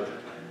worship,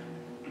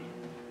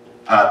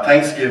 our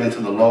thanksgiving to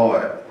the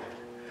Lord,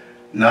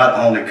 not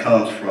only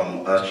comes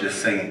from us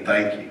just saying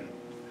thank you,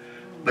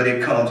 but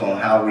it comes on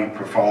how we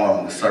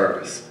perform the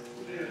service.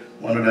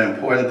 One of the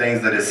important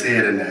things that is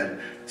said in that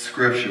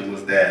scripture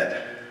was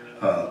that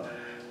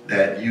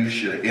that you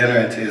should enter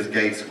into his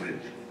gates with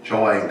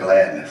joy and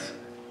gladness.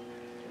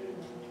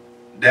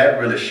 That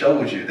really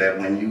shows you that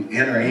when you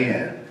enter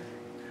in,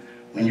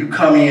 when you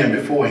come in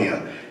before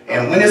him,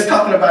 and when it's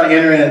talking about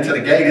entering into the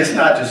gate, it's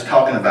not just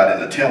talking about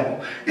in the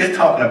temple. It's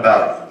talking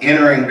about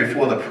entering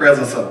before the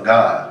presence of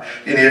God.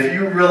 And if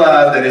you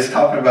realize that it's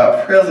talking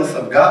about presence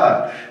of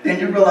God, then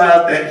you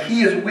realize that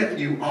he is with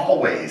you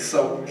always.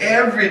 So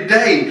every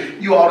day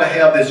you ought to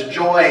have this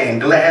joy and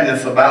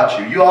gladness about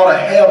you. You ought to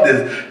have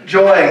this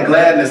joy and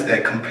gladness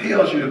that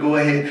compels you to go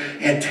ahead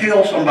and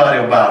tell somebody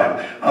about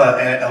him.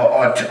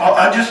 Or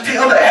just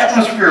tell the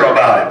atmosphere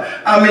about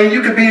him. I mean,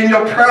 you could be in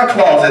your prayer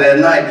closet at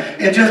night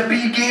and just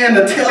begin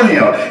to tell him.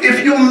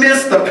 If you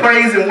miss the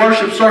praise and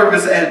worship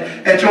service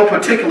at your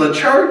particular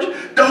church,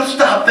 don't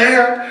stop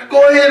there.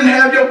 Go ahead and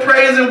have your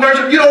praise and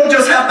worship. You don't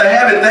just have to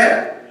have it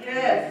there.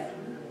 Yes.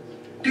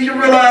 Do you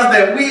realize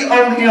that we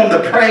owe him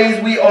the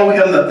praise, we owe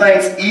him the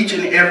thanks each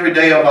and every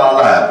day of our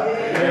life?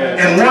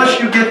 And once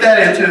you get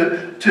that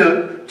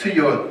into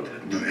your,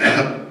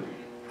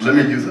 let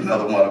me use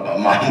another one of my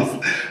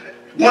mamas.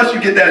 Once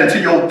you get that into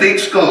your thick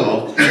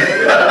skull,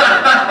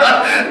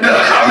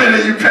 how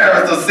many of you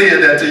parents are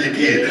saying that to your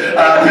kids?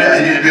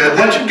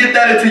 Once you get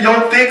that into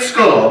your thick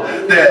skull,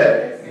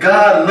 that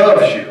God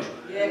loves you,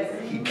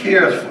 he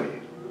cares for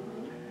you.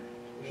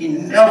 He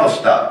never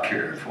stopped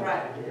caring for you.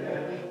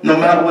 No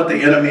matter what the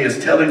enemy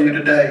is telling you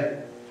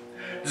today,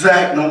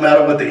 Zach, no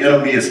matter what the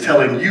enemy is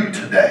telling you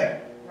today,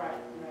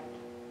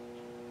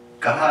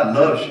 God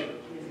loves you.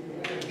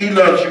 He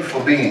loves you for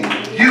being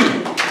you.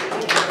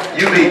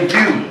 You being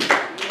you.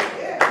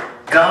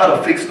 God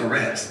will fix the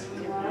rest.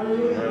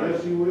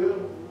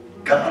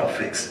 God will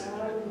fix it.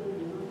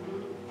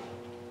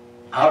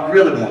 I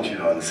really want you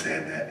to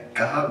understand that.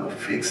 God will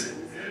fix it.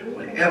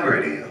 Whatever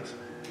it is.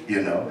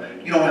 You know.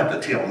 You don't have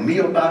to tell me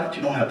about it.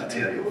 You don't have to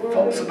tell your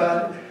folks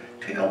about it.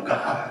 Tell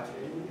God.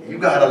 You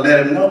got to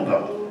let him know,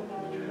 though.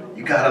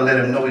 You got to let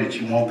him know that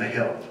you want the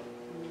help.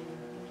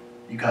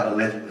 You got to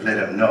let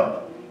him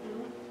know.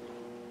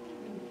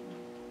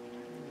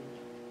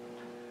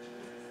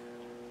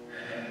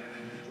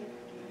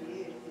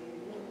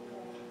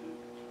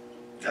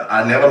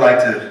 I never like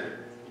to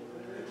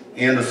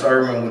end a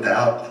sermon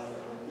without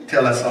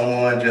telling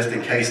someone, just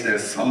in case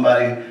there's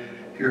somebody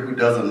here who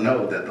doesn't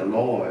know, that the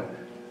Lord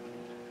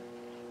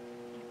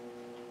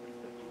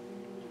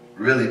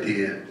really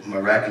did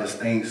miraculous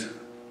things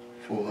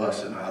for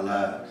us in our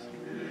lives.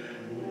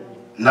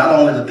 Not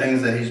only the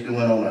things that he's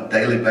doing on a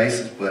daily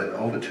basis, but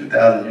over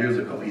 2,000 years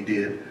ago, he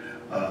did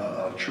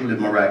a truly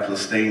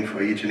miraculous thing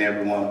for each and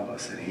every one of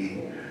us. And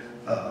he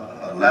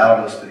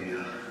allowed us to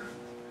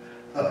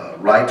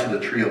right to the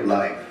tree of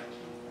life.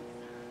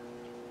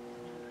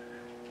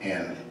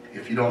 And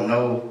if you don't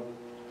know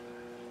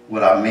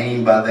what I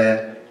mean by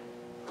that,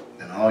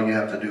 then all you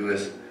have to do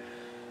is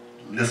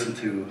listen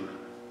to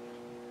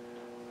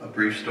a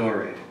brief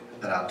story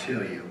that I'll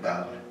tell you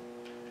about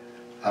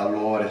our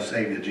Lord and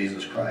Savior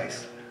Jesus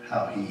Christ,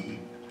 how he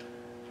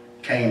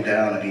came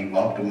down and he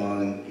walked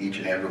among each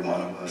and every one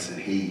of us, and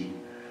he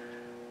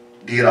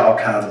did all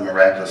kinds of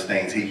miraculous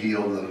things. He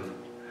healed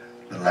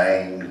the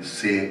lame, the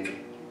sick,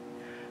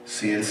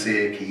 sin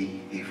sick,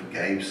 he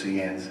forgave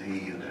sins.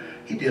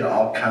 He did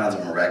all kinds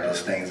of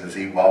miraculous things as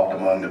he walked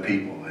among the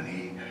people and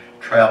he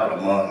traveled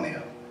among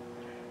them.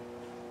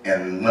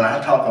 And when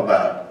I talk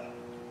about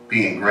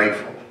being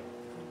grateful,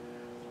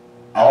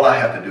 all I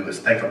have to do is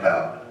think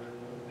about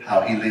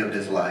how he lived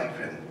his life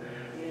and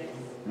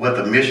what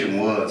the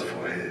mission was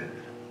for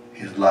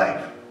his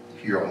life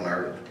here on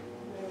earth.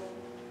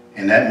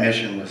 And that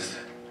mission was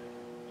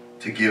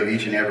to give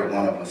each and every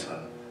one of us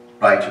a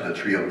right to the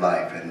tree of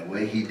life. And the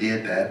way he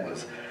did that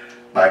was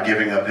by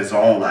giving up his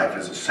own life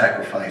as a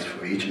sacrifice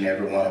for each and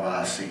every one of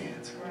our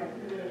sins.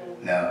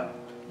 Now,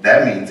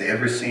 that means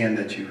every sin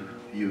that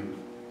you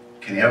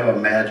can ever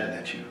imagine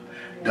that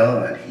you've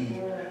done,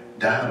 he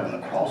died on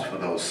the cross for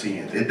those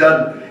sins. It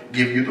doesn't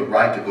give you the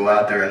right to go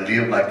out there and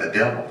live like the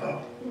devil,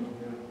 though.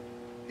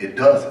 It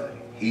doesn't.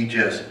 He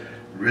just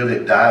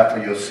really died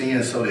for your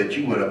sins so that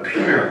you would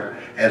appear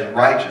as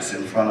righteous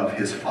in front of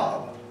his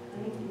Father.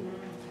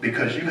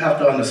 Because you have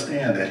to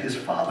understand that his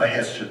Father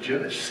has to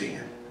judge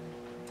sin.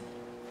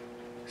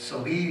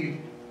 So he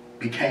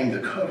became the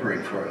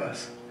covering for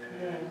us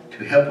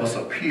to help us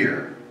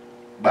appear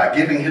by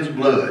giving his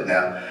blood.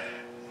 Now,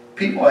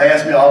 people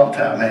ask me all the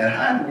time, man,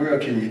 how in the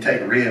world can you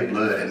take red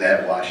blood and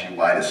that wash you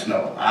white as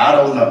snow? I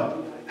don't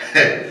know.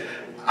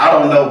 I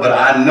don't know, but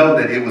I know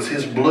that it was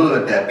his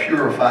blood that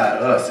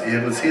purified us.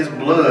 It was his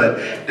blood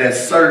that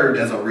served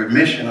as a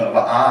remission of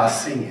our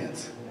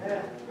sins.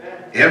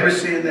 Every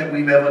sin that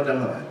we've ever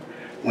done.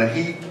 When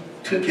he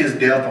took his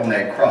death on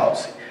that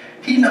cross,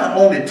 he not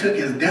only took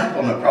his death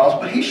on the cross,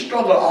 but he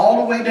struggled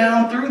all the way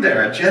down through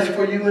there just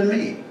for you and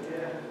me.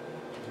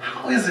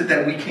 How is it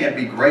that we can't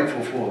be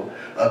grateful for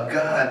a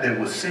God that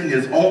would send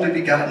his only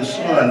begotten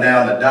Son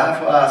down to die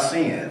for our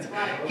sins?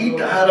 He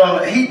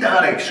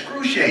died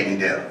excruciating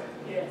death.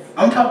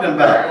 I'm talking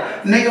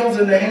about nails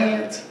in the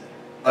hands,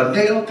 a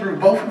nail through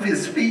both of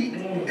his feet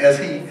as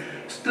he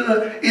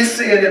stood. It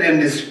said it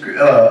in this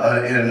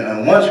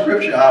in one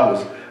scripture I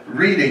was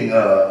reading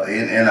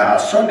in our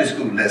Sunday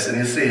school lesson.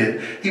 It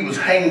said he was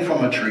hanging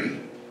from a tree.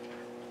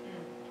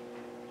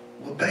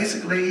 Well,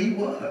 basically he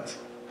was.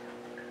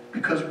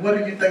 Because what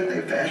do you think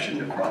they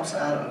fashioned the cross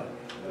out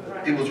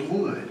of? It was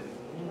wood.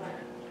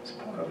 It's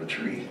part of a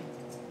tree.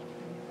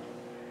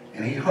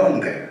 And he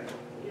hung there.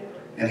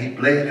 And he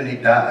bled and he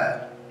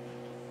died.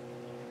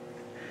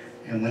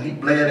 And when he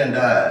bled and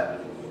died,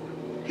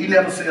 he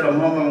never said a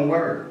mumbling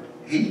word.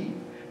 He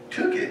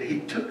took it.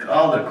 He took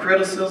all the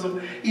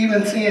criticism,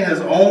 even seeing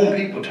his own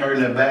people turn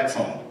their backs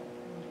on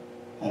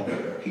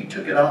him. He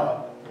took it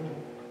all.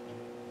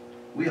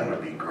 We ought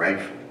to be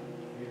grateful.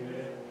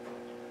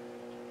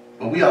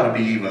 But we ought to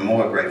be even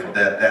more grateful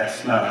that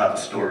that's not how the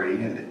story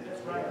ended.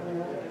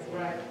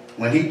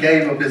 When he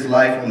gave up his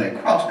life on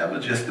that cross, that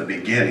was just the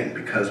beginning.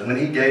 Because when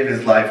he gave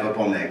his life up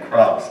on that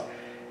cross,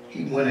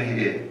 he went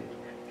ahead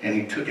and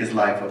he took his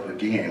life up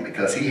again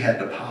because he had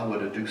the power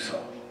to do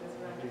so.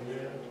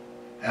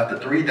 After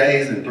 3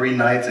 days and 3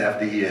 nights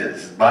after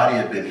his body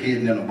had been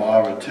hidden in a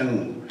borrowed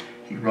tomb,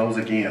 he rose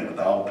again with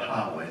all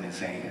power in his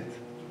hands.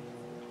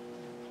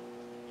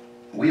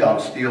 We ought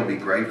to still be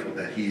grateful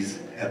that he's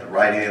at the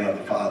right hand of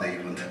the Father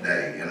even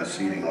today,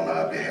 interceding on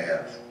our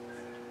behalf.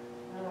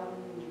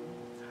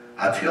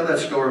 I tell that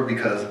story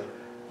because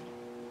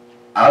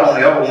I don't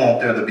ever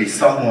want there to be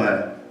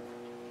someone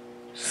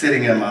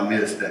sitting in my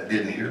midst that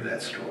didn't hear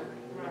that story.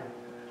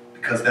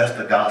 Because that's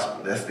the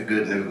gospel, that's the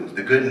good news.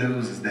 The good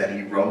news is that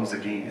he rose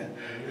again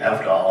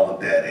after all of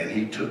that, and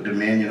he took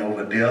dominion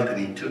over death, and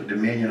he took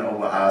dominion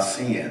over our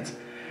sins.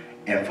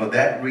 And for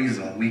that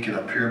reason, we can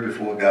appear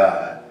before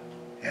God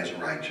as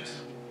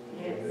righteous.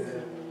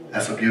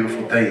 That's a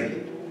beautiful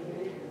thing.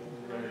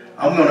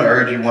 I'm going to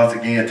urge you once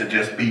again to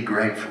just be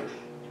grateful.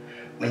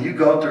 When you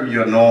go through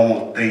your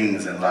normal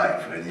things in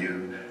life, and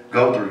you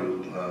go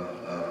through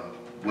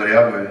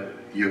whatever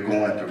you're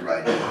going through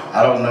right now.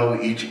 I don't know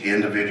each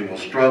individual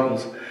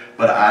struggles,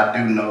 but I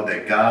do know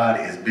that God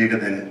is bigger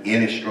than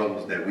any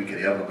struggles that we could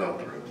ever go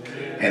through.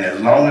 And as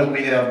long as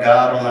we have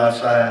God on our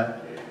side,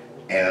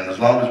 and as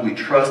long as we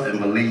trust and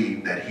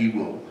believe that he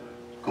will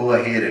go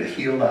ahead and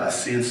heal our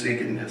sin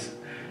sickness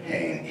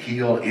and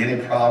heal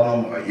any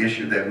problem or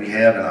issue that we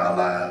have in our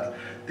lives,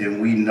 then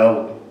we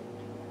know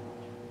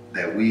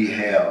that we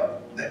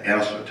have the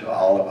answer to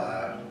all of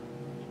our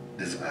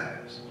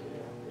desires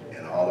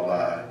and all of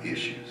our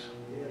issues.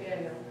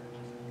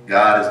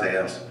 God is the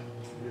answer.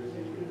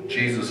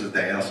 Jesus is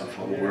the answer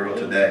for the world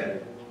today.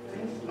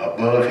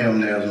 Above him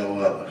there's no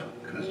other,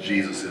 because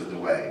Jesus is the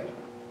way.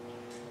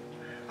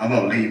 I'm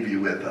going to leave you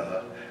with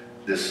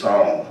this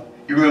song.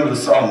 You remember the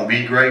song,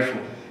 Be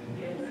Grateful?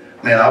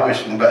 Man, I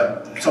wish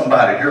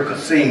somebody here could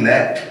sing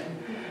that.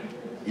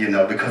 You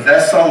know, because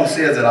that song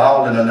says it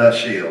all in a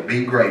nutshell.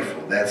 Be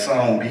grateful. That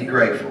song, Be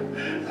Grateful.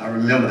 I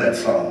remember that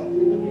song.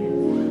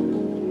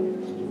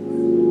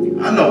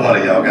 I know one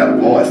of y'all got a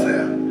voice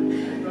there.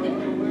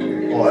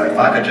 Boy, if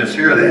I could just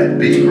hear that,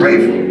 be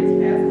grateful.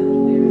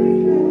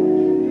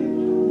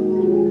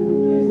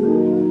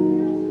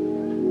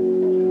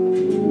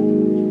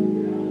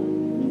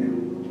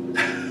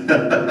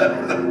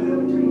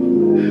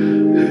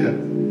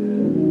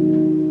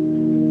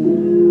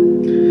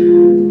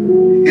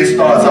 It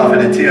starts off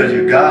and it tells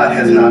you, God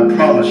has not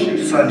promised you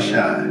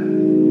sunshine.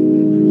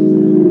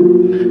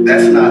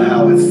 That's not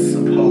how it's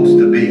supposed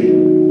to be.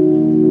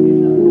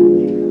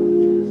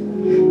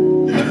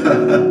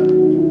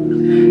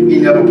 He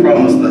never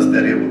promised us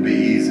that it would be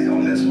easy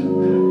on this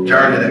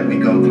journey that we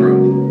go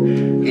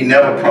through. He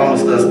never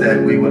promised us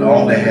that we would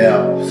only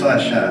have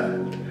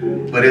sunshine.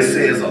 But it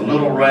says a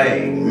little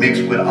rain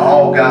mixed with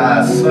all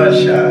God's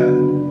sunshine,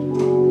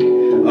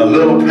 a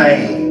little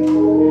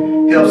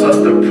pain, helps us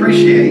to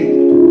appreciate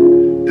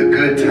the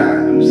good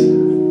times.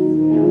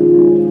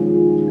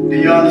 Do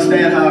you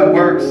understand how it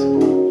works?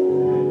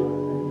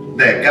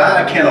 That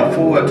God can't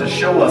afford to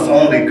show us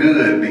only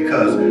good,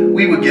 because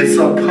we would get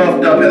so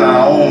puffed up in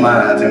our own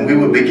minds and we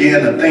would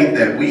begin to think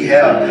that we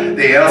have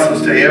the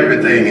answers to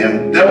everything,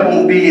 and there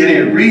won't be any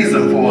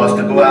reason for us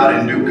to go out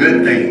and do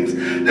good things.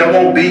 There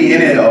won't be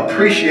any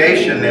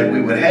appreciation that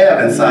we would have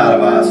inside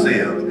of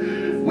ourselves.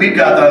 We've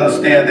got to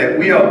understand that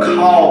we are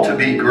called to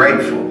be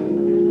grateful.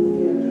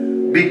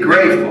 Be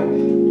grateful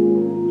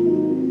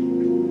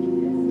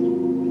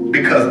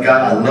because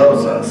God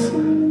loves us.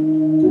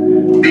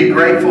 Be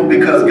grateful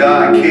because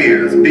God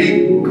cares.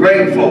 Be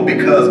grateful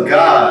because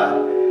God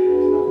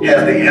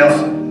has the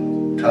answer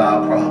to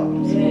our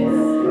problems.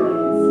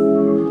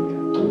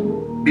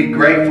 Be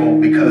grateful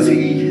because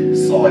he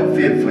saw it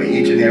fit for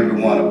each and every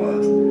one of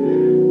us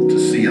to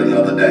see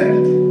another day.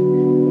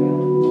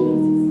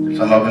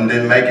 Some of them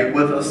didn't make it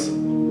with us,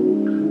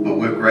 but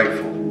we're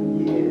grateful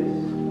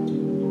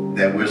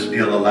that we're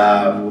still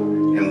alive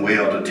and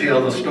well to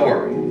tell the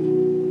story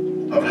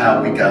of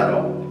how we got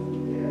on.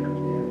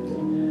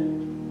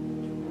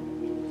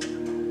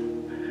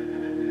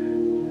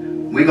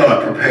 We're going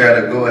to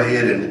prepare to go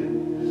ahead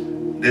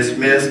and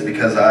dismiss,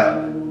 because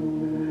I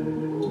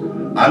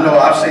know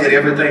I've said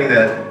everything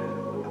that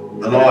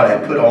the Lord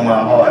had put on my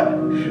heart.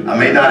 I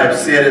may not have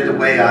said it the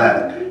way I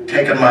had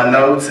taken my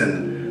notes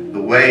and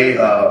the way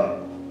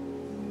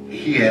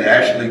he had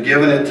actually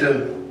given it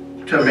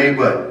to me,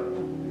 but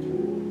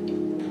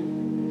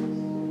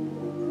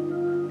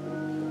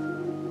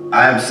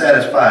I am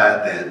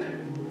satisfied that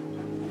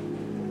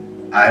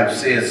I have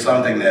said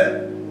something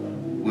that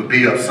would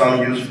be of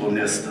some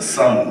usefulness to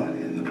someone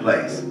in the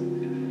place.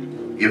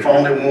 If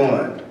only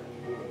one,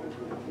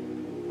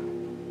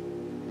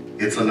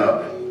 it's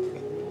enough.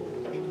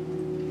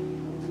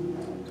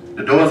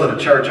 The doors of the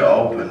church are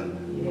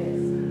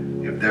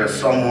open. If there's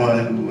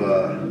someone who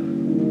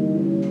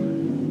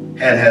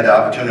hadn't had the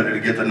opportunity to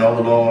get to know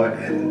the Lord,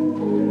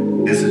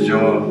 and this is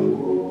your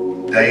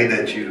day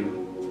that you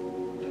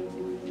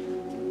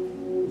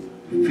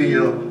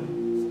feel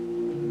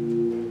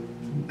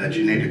that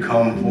you need to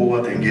come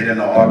forth and get in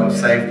the ark of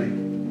safety,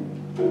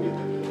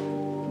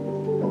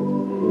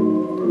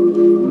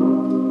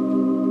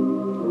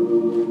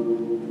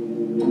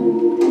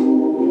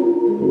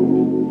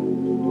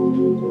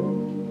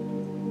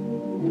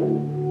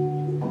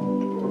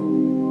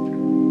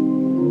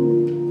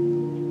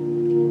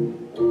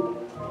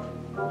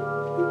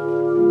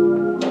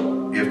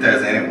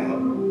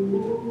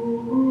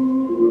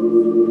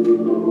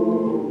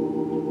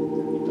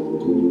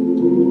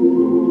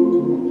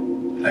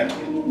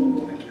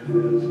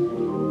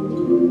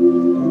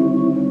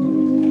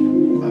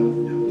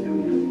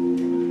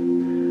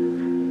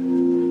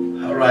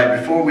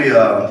 right, before we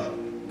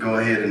go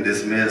ahead and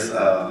dismiss,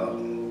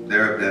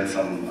 there have been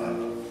some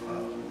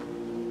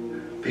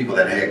people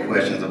that had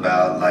questions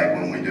about like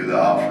when we do the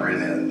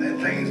offering and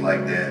things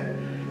like that.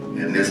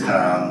 And this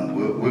time,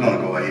 we're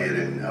going to go ahead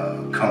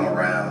and come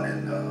around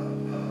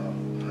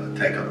and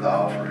take up the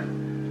offering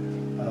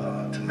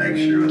to make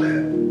sure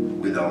that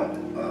we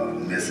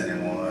don't miss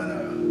anyone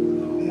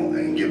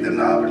and give them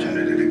the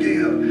opportunity to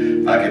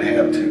give. If I can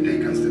have two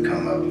deacons to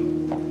come up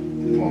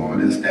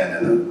forward and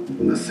stand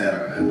in the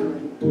center. And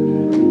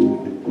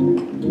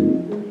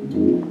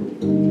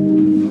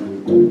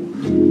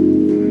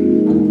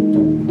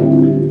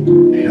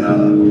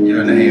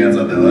you're in the hands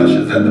of the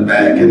ushers at the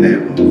back, and they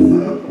will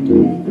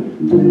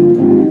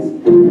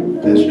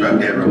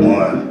instruct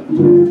everyone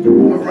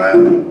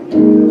around.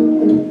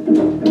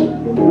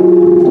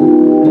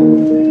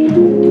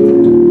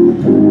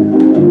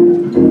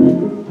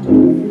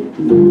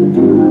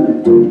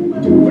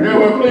 Would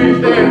everyone please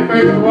stand and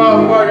face the wall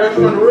while that's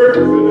on the word?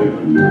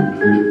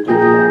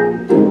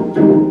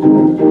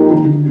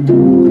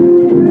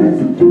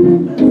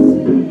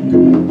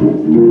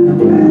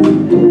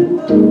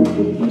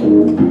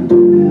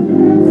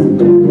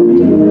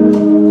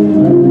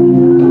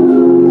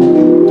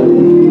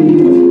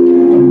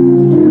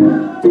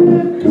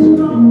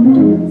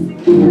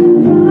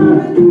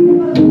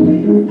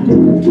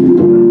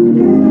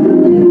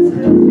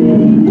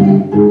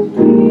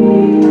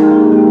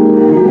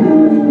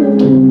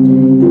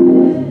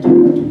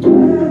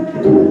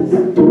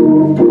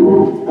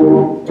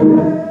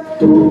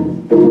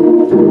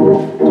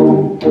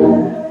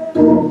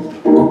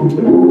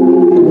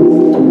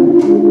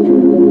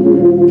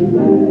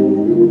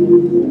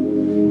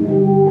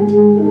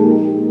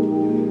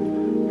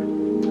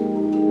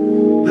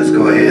 Let's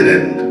go ahead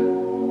and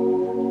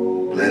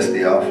bless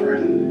the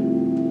offering.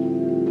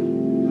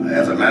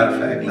 As a matter of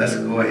fact, let's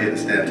go ahead and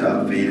stand to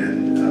our feet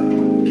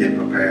and get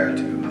prepared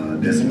to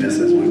dismiss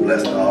as we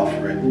bless the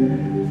offering.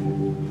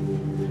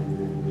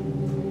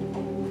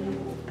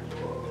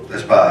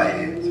 Let's bow our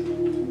heads.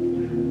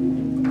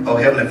 Oh,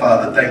 Heavenly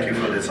Father, thank you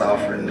for this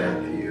offering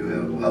that you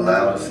have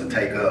allowed us to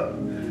take up.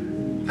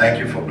 Thank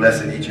you for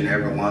blessing each and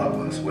every one of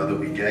us, whether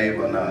we gave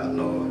or not,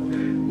 Lord.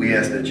 We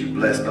ask that you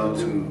bless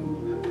those who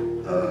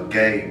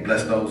gave,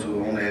 bless those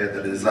who only had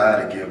the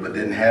desire to give but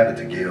didn't have it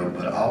to give,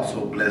 but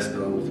also bless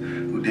those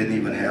who didn't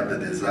even have the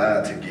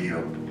desire to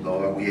give.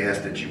 Lord, we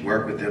ask that you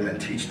work with them and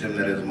teach them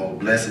that it is more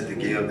blessed to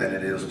give than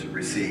it is to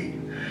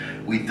receive.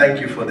 We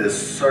thank you for this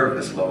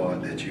service,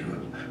 Lord, that you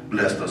have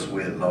blessed us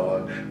with,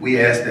 Lord.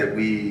 We ask that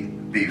we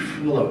be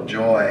full of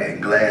joy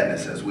and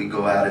gladness as we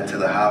go out into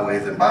the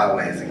highways and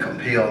byways and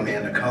compel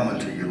men to come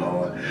unto you,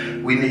 Lord.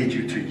 We need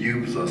you to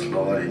use us,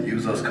 Lord, and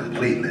use us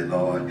completely,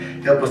 Lord.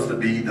 Help us to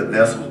be the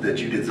vessels that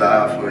you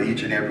desire for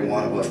each and every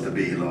one of us to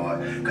be,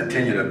 Lord.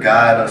 Continue to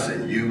guide us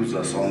and use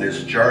us on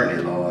this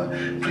journey, Lord.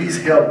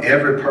 Please help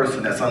every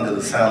person that's under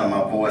the sound of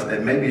my voice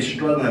that may be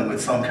struggling with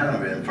some kind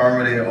of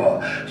infirmity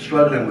or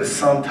struggling with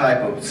some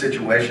type of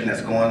situation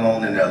that's going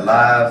on in their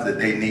lives that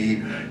they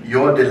need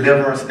your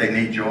deliverance, they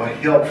need your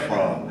help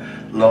from.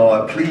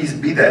 Lord, please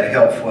be that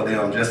help for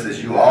them just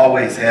as you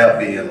always have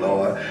been,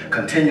 Lord.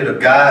 Continue to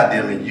guide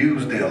them and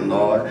use them,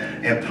 Lord.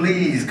 And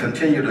please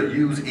continue to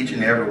use each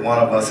and every one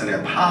of us and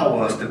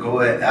empower us to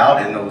go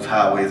out in those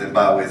highways and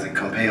byways and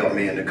compel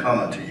men to come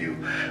unto you.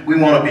 We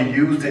want to be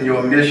used in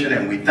your mission,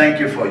 and we thank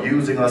you for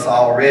using us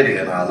already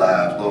in our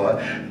lives,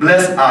 Lord.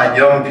 Bless our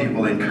young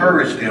people.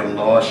 Encourage them,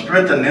 Lord.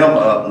 Strengthen them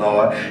up,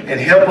 Lord. And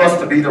help us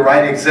to be the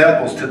right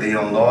examples to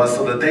them, Lord,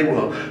 so that they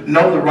will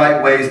know the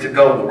right ways to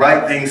go, the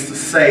right things to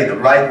say, the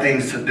right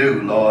things to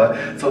do, Lord,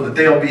 so that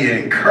they'll be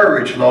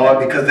encouraged,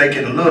 Lord, because they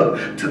can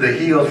look to the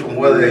hills from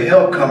where their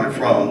help coming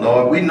from,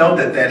 Lord. We know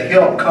that that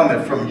help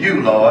coming from you,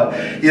 Lord.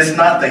 It's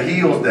not the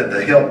hills that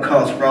the help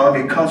comes from.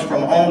 It comes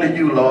from only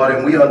you, Lord,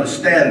 and we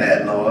understand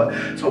that, Lord.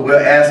 So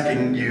we're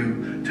asking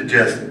you to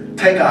just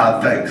take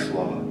our thanks,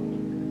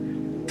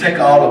 Lord. Take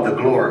all of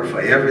the glory for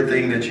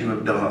everything that you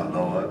have done,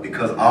 Lord,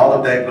 because all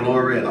of that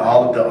glory and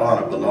all of the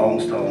honor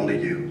belongs to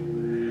only you.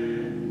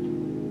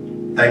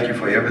 Thank you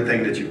for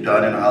everything that you've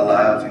done in our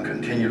lives, and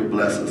continue to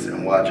bless us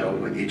and watch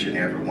over each and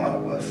every one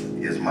of us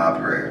is my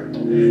prayer.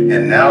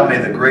 And now may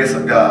the grace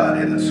of God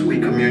and the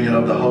sweet communion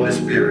of the Holy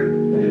Spirit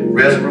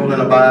rest, rule,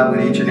 and abide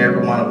with each and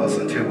every one of us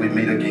until we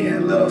meet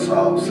again. Let us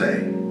all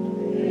say,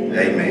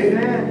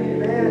 Amen.